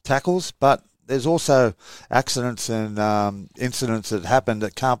drop tackles, but there's also accidents and incidents that happen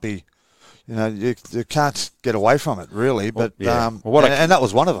that can't be. You can't get away from it, really. But and that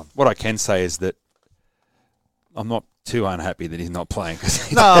was one of them. What I can say is that I'm not too unhappy that he's not playing.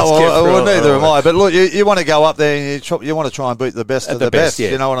 Neither am I. But look, you want to go up there and you want to try and beat the best of the best.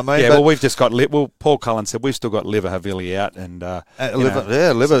 You know what I mean? Yeah. We've just got. Paul Cullen said we've still got Liver Havili out, and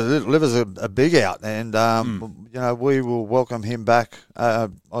Liver's a big out, and we will welcome him back. I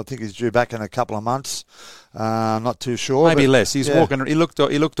think he's due back in a couple of months. Not too sure. Maybe less. He's walking. He looked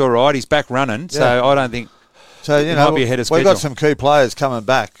all right. He's back running. So I don't think. So, might be ahead of schedule. We've got some key players coming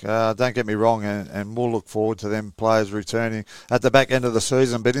back, don't get me wrong, and we'll look forward to them players returning at the back end of the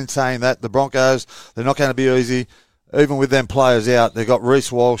season. But in saying that, the Broncos, they're not going to be easy. Even with them players out, they've got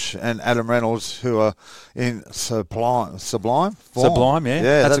Reece Walsh and Adam Reynolds who are in sublime form. Sublime, yeah.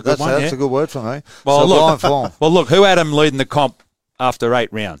 That's a good one. That's a good word for me. Well, sublime form. Well, look, who had him leading the comp after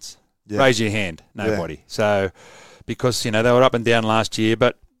 8 rounds? Yeah. Raise your hand. Nobody. Yeah. So, because, they were up and down last year,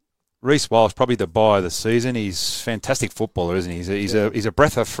 but Reece Walsh, probably the buy of the season. He's a fantastic footballer, isn't he? He's a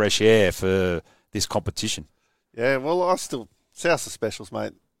breath of fresh air for this competition. Yeah, well, South's the specials,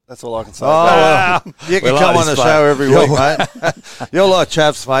 mate. That's all I can say. You can come on the show every week, mate. You're like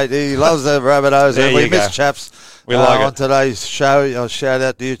Chaps, mate. He loves the Rabbitohs, and we miss Chaps. We like on today's show. I'll shout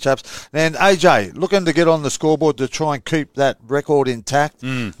out to you, Chaps. And AJ, looking to get on the scoreboard to try and keep that record intact. He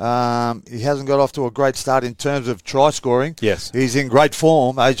hasn't got off to a great start in terms of try scoring. Yes. He's in great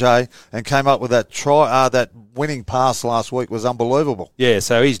form, AJ, and came up with that try. That winning pass last week was unbelievable. Yeah,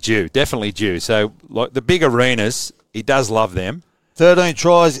 so he's due, definitely due. So, like the big arenas, he does love them. 13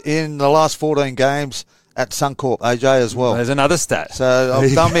 tries in the last 14 games at Suncorp, AJ, as well. There's another stat. So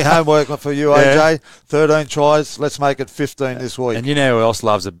I've done my homework for you, AJ. 13 tries. Let's make it 15 this week. And you know who else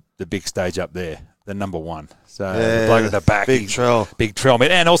loves the big stage up there? The number one. So the bloke at the back. Big Trell. Big Trell.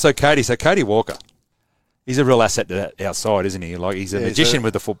 And also Cody. So Cody Walker. He's a real asset to that outside, isn't he? Like he's a magician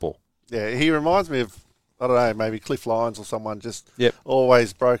with the football. Yeah, he reminds me of, I don't know, maybe Cliff Lyons or someone, just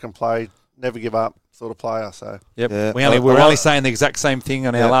always broken play, never give up sort of player. So we're only saying the exact same thing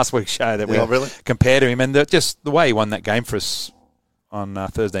on our last week's show that we compared to him, and just the way he won that game for us on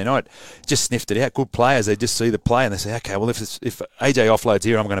Thursday night, just sniffed it out. Good players, they just see the play and they say, okay, well if AJ offloads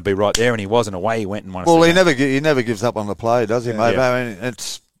here, I'm going to be right there, and he was, and away he went and won. Well, he never gives up on the play, does he, mate? I mean,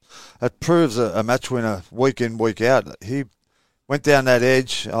 it proves a match winner week in, week out. He went down that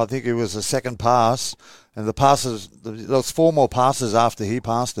edge. I think it was the second pass, and the passes. There was 4 more passes after he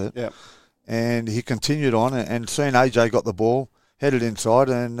passed it. Yeah. And he continued on, and soon AJ got the ball, headed inside,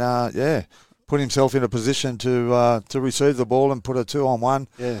 and put himself in a position to receive the ball and put a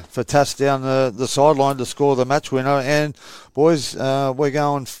 2-on-1 for Tass down the sideline to score the match winner. And boys, we're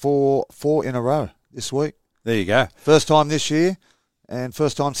going for 4 in a row this week. There you go. First time this year, and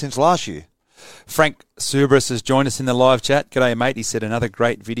first time since last year. Frank Subris has joined us in the live chat. G'day, mate. He said, another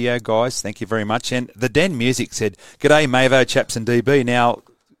great video, guys. Thank you very much. And the Den Music said, g'day, Mavo, Chaps and DB. Now,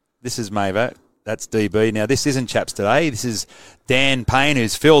 this is Mavo. That's DB. Now, this isn't Chaps today. This is Dan Payne,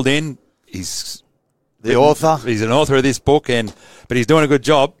 who's filled in. He's the author. He's an author of this book, but he's doing a good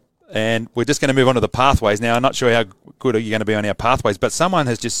job. And we're just going to move on to the pathways. Now, I'm not sure how good are you going to be on our pathways, but someone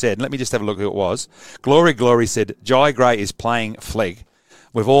has just said, let me just have a look who it was. Glory said, Jai Gray is playing flag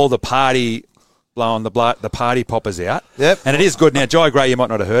with all the party blowing the party poppers out. Yep. And it is good. Now, Jai Gray, you might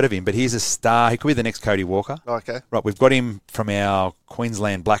not have heard of him, but he's a star. He could be the next Cody Walker. Okay. Right, we've got him from our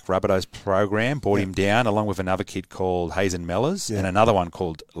Queensland Black Rabbitohs program, brought him down along with another kid called Hazen Mellors and another one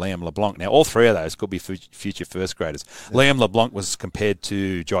called Liam LeBlanc. Now, all three of those could be future first graders. Liam LeBlanc was compared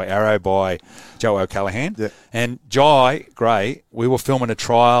to Jai Arrow by Joe O'Callaghan. And Jai Gray, we were filming a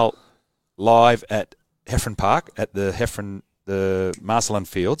trial live at Heffron Park at the Marcelin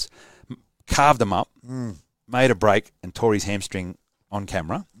Fields, carved him up, made a break and tore his hamstring on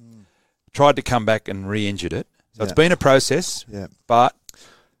camera, tried to come back and re-injured it. So it's been a process, but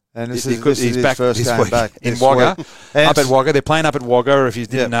and he's back first this game week back in Wagga, up at Wagga. They're playing up at Wagga, if you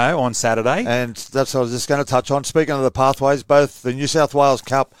didn't know, on Saturday. And that's what I was just going to touch on. Speaking of the pathways, both the New South Wales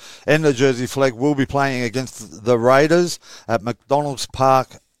Cup and the Jersey Flag will be playing against the Raiders at McDonald's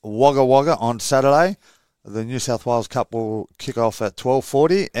Park, Wagga Wagga on Saturday. The New South Wales Cup will kick off at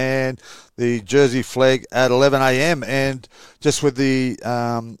 12:40 and the Jersey Flag at 11 a.m. And just with the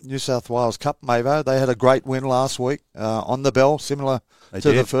New South Wales Cup, Mavo, they had a great win last week on the bell, similar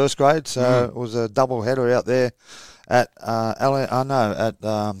to the first grade. So it was a double header out there at Accor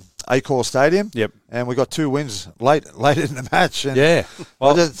Stadium. Yep. And we got two wins late in the match. And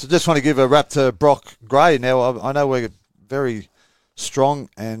well, I just want to give a rap to Brock Gray. Now, I know we're very strong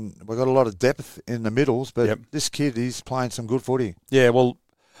and we've got a lot of depth in the middles, but this kid, he's playing some good footy. Yeah, well,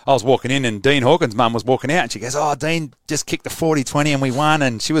 I was walking in and Dean Hawkins' mum was walking out and she goes, Dean just kicked a 40-20 and we won,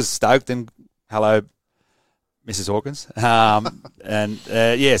 and she was stoked, and hello, Mrs. Hawkins.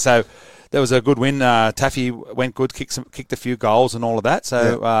 So that was a good win. Taffy went good, kicked a few goals and all of that.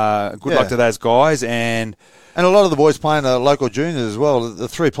 So good luck to those guys. And a lot of the boys playing the local juniors as well. The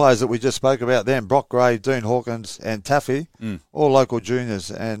three players that we just spoke about then, Brock Gray, Dean Hawkins and Taffy, all local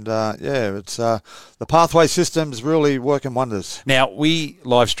juniors. And, it's the pathway system's really working wonders. Now, we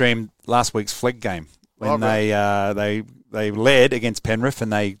live streamed last week's flag game when they led against Penrith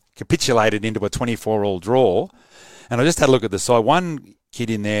and they capitulated into a 24-all draw. And I just had a look at the side. One kid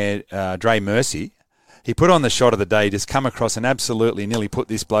in there, Dre Mercy, he put on the shot of the day, just come across and absolutely nearly put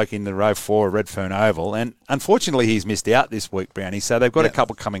this bloke in the row 4 of Redfern Oval. And unfortunately, he's missed out this week, Brownie. So they've got a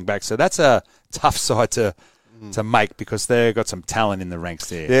couple coming back. So that's a tough side to make because they've got some talent in the ranks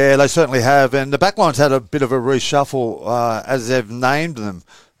there. Yeah, they certainly have. And the backline's had a bit of a reshuffle as they've named them.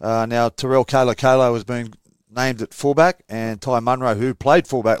 Now, Terrell Kalo has been named at fullback, and Ty Munro, who played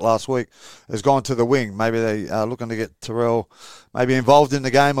fullback last week, has gone to the wing. Maybe they are looking to get Terrell maybe involved in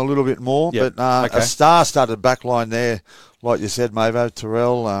the game a little bit more. But a star-studded backline there, like you said, Mavo,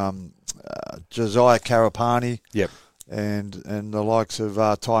 Terrell, Josiah Karapani, and the likes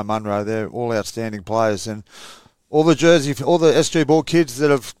of Ty Munro. They're all outstanding players, and all the SG Ball kids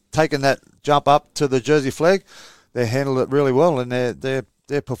that have taken that jump up to the Jersey Flag, they handled it really well, and they're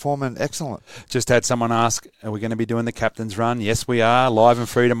performing excellent. Just had someone ask, are we going to be doing the captain's run? Yes, we are. Live and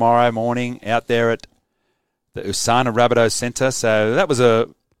free tomorrow morning out there at the Usana Rabbitohs Centre. So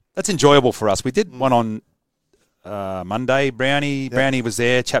that's enjoyable for us. We did one on Monday. Brownie was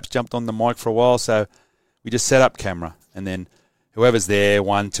there. Chaps jumped on the mic for a while. So we just set up camera. And then whoever's there,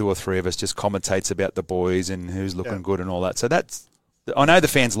 1, 2 or 3 of us just commentates about the boys and who's looking good and all that. So I know the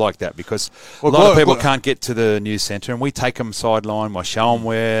fans like that because a lot of people can't get to the news centre, and we take them sideline. I show them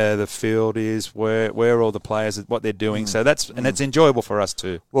where the field is, where all the players, what they're doing. So that's enjoyable for us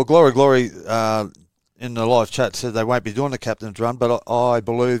too. Well, Glory in the live chat said they won't be doing the captain's run, but I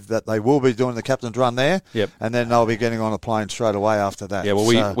believe that they will be doing the captain's run there. Yep. And then they'll be getting on a plane straight away after that. Yeah,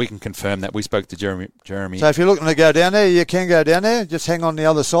 well, we can confirm that. We spoke to Jeremy. So if you're looking to go down there, you can go down there. Just hang on the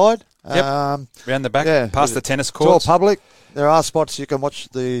other side. Yep. Around the back, past the tennis courts. It's all public. There are spots you can watch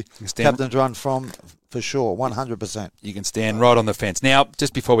the captain's run from, for sure, 100%. You can stand right on the fence. Now,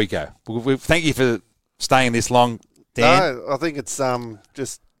 just before we go, we thank you for staying this long, Dan. No, I think it's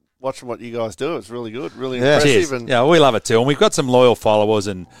just watching what you guys do. It's really good, really impressive. Cheers. Yeah, we love it too. And we've got some loyal followers.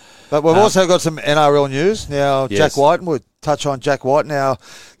 But we've also got some NRL news. Now, Jack White, and we'll touch on Jack White. Now,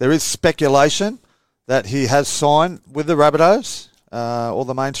 there is speculation that he has signed with the Rabbitohs. All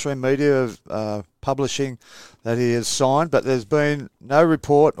the mainstream media have publishing that he has signed, but there's been no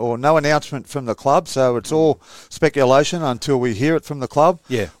report or no announcement from the club, so it's all speculation until we hear it from the club.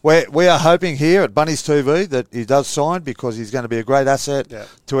 Yeah. We are hoping here at Bunnies TV that he does sign because he's going to be a great asset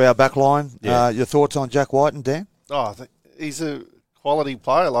to our back line. Yeah. Your thoughts on Jack White and Dan? Oh, I think he's a quality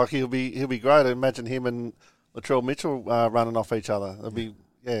player. Like he'll be great. Imagine him and Latrell Mitchell running off each other. It'll be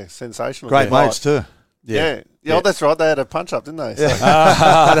sensational. Great mates too. Yeah. Oh, that's right. They had a punch up, didn't they? So.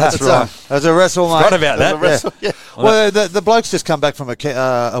 That's right. There's a wrestle, mate. Forgot about that. Yeah. Well, the bloke's just come back from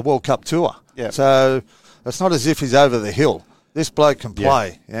a World Cup tour. Yeah. So it's not as if he's over the hill. This bloke can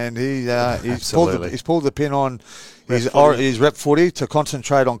play, and he's pulled the pin on his rep footy to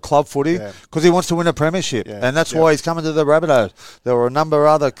concentrate on club footy because he wants to win a premiership, and that's why he's coming to the Rabbitohs. There were a number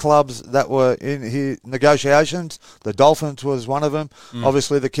of other clubs that were in his negotiations. The Dolphins was one of them.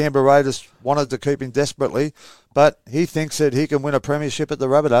 Obviously, the Canberra Raiders wanted to keep him desperately, but he thinks that he can win a premiership at the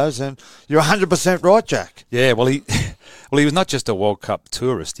Rabbitohs, and you're 100% right, Jack. Yeah, well, he was not just a World Cup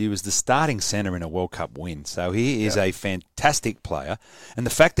tourist. He was the starting centre in a World Cup win. So he is a fantastic player. And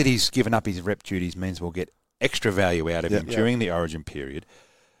the fact that he's given up his rep duties means we'll get extra value out of him during the Origin period.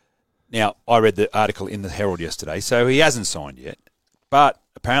 Now, I read the article in the Herald yesterday, so he hasn't signed yet. But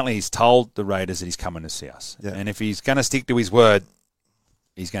apparently he's told the Raiders that he's coming to see us. Yeah. And if he's going to stick to his word,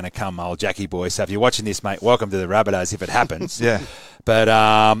 he's going to come, old Jackie boy. So if you're watching this, mate, welcome to the Rabbitohs if it happens.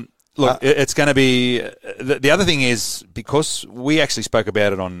 But look, it's going to be the other thing is, because we actually spoke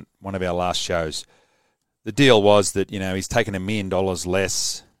about it on one of our last shows, the deal was that, he's taken $1 million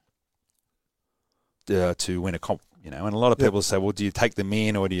less to win a comp, and a lot of people say, well, do you take the $1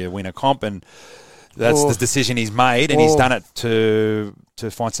 million or do you win a comp? And that's the decision he's made, and he's done it to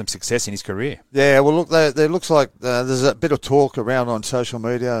find some success in his career. Yeah, well, look, there looks like there's a bit of talk around on social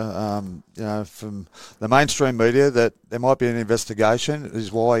media, from the mainstream media that there might be an investigation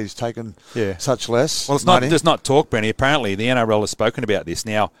is why he's taken such less Well, it's money. There's not talk, Brenny. Apparently, the NRL has spoken about this.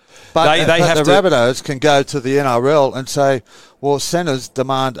 Now, but they have the Rabbitohs can go to the NRL and say, well, centres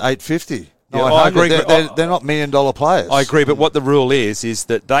demand $850. Yeah, I agree. They're not $1 million players. I agree, but what the rule is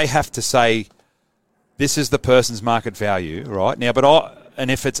that they have to say, this is the person's market value, right? Now,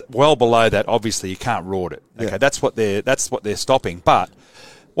 and if it's well below that, obviously you can't reward it. Okay, that's what they're stopping. But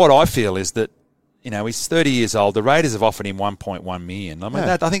what I feel is that, he's 30 years old. The Raiders have offered him $1.1 million. I mean,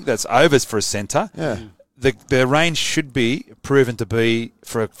 I think that's overs for a centre. Yeah. The range should be proven to be,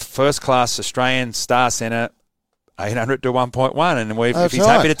 for a first-class Australian star centre, 800 to 1.1, and if he's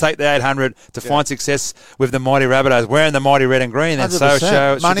happy to take the 800 to find success with the mighty Rabbitohs wearing the mighty red and green, then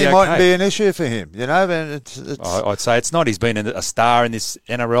 100%. Money mightn't be an issue for him, And I'd say it's not. He's been a star in this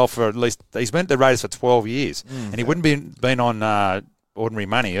NRL for at least. He's been at the Raiders for 12 years, and he wouldn't been on ordinary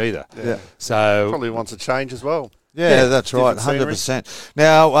money either. Yeah. So probably wants a change as well. Yeah, that's right, 100%.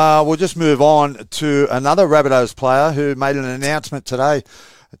 Now we'll just move on to another Rabbitohs player who made an announcement today.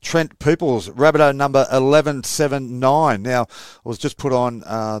 Trent Peoples, Rabbitoh number 1179. Now, it was just put on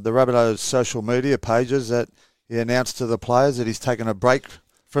the Rabbitohs social media pages that he announced to the players that he's taken a break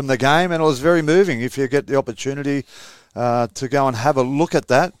from the game, and it was very moving. If you get the opportunity to go and have a look at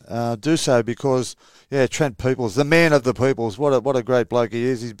that, do so, because, Trent Peoples, the man of the peoples, what a great bloke he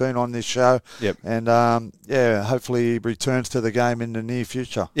is. He's been on this show, and, hopefully he returns to the game in the near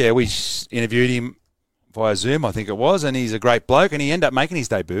future. Yeah, we interviewed him via Zoom, I think it was, and he's a great bloke, and he ended up making his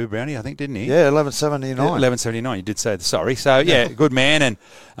debut, Brownie, I think, didn't he? Yeah, 1179. 1179, you did say, sorry. So, good man, and,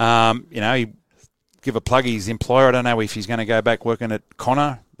 he give a plug his employer. I don't know if he's going to go back working at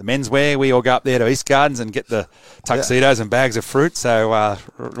Connor, the menswear. We all go up there to East Gardens and get the tuxedos and bags of fruit, so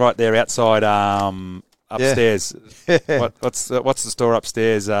right there outside upstairs. What's the store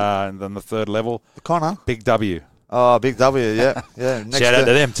upstairs on the third level? The Connor? Big W. Oh, Big W, yeah. Shout out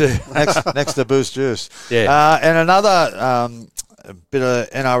to them too. next to Boost Juice. Yeah. And another bit of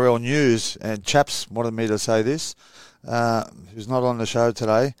NRL news, and Chaps wanted me to say this, who's not on the show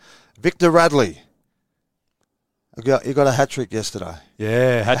today. Victor Radley. He got a hat-trick yesterday.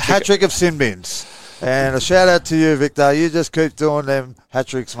 Yeah, hat-trick of sin bins. And a shout-out to you, Victor. You just keep doing them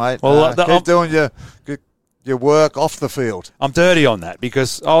hat-tricks, mate. Well, keep doing your work off the field. I'm dirty on that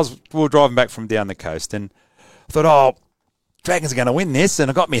because we were driving back from down the coast, and I thought, Dragons are going to win this, and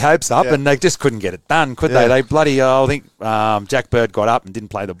I got my hopes up, and they just couldn't get it done, could they? They bloody, I think Jack Bird got up and didn't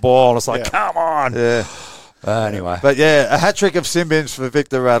play the ball. It's like, come on. Yeah. Anyway. But, a hat-trick of sin bins for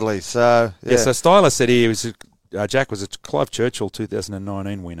Victor Radley. So, so Styler said he was Jack was a Clive Churchill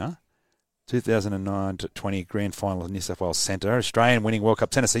 2019 winner, 2009-20 grand final New South Wales centre, Australian winning World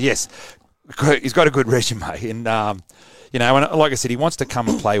Cup centre. So, yes, he's got a good resume. And, and like I said, he wants to come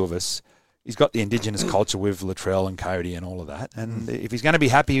and play with us. he's got the Indigenous culture with Latrell and Cody and all of that. And if he's going to be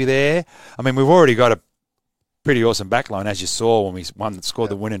happy there, I mean, we've already got a pretty awesome backline, as you saw when we scored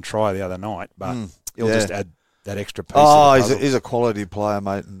the winning try the other night. But he'll just add that extra piece. Oh, he's a quality player,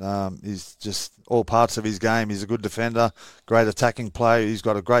 mate. And, he's just all parts of his game. He's a good defender, great attacking player. He's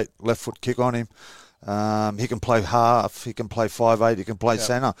got a great left foot kick on him. He can play half. He can play 5'8". He can play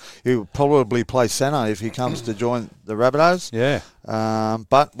centre. He'll probably play centre if he comes to join the Rabbitohs. Yeah.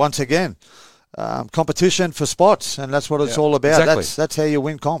 But once again, competition for spots, and that's what it's all about. Exactly. That's how you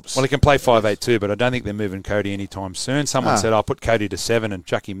win comps. Well, he can play 5'8" too, but I don't think they're moving Cody anytime soon. Someone said I'll put Cody to 7 and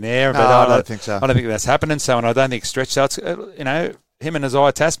chuck him there, but I don't think so. I don't think that's happening. So, and I don't think Stretch. So it's him and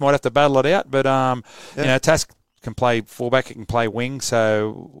Isaiah Tass might have to battle it out, but Tass can play fullback, he can play wing,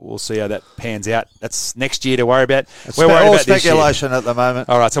 so we'll see how that pans out. That's next year to worry about. We're worried about speculation at the moment.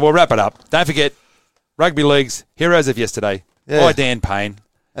 All right, so we'll wrap it up. Don't forget, Rugby League's Heroes of Yesterday by Dan Payne.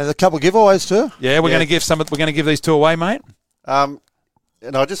 And a couple of giveaways too. Yeah, we're going to give We're going to give these two away, mate. And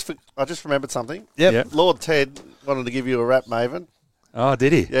I just remembered something. Yep. Lord Ted wanted to give you a rap, Maven. Oh,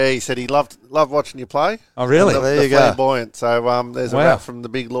 did he? Yeah, he said he loved watching you play. Oh, really? There you go. Flamboyant. So there's a rap from the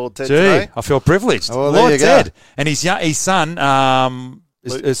big Lord Ted today. I feel privileged. Oh, well, Lord Ted. And his son,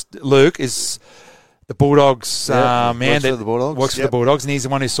 Luke, is the Bulldogs man that works for the Bulldogs, and he's the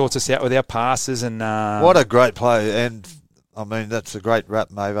one who sorts us out with our passes. And what a great play. And I mean, that's a great rap,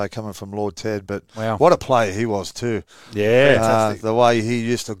 Mavo, coming from Lord Ted. But what a player he was too. Yeah, the way he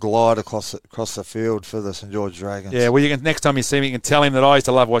used to glide across the field for the St George Dragons. Yeah, well, next time you see him, you can tell him that I used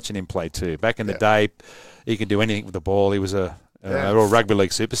to love watching him play too. Back in the day, he could do anything with the ball. He was a real rugby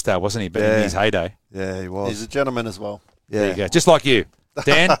league superstar, wasn't he? But in his heyday, he was. He's a gentleman as well. Yeah, there you go. Just like you,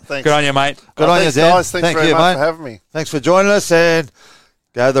 Dan. Good on you, mate. Good on you, Dan. Guys. Thanks very much for having me. Thanks for joining us, and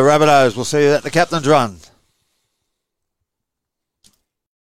go the Rabbitohs. We'll see you at the captain's run.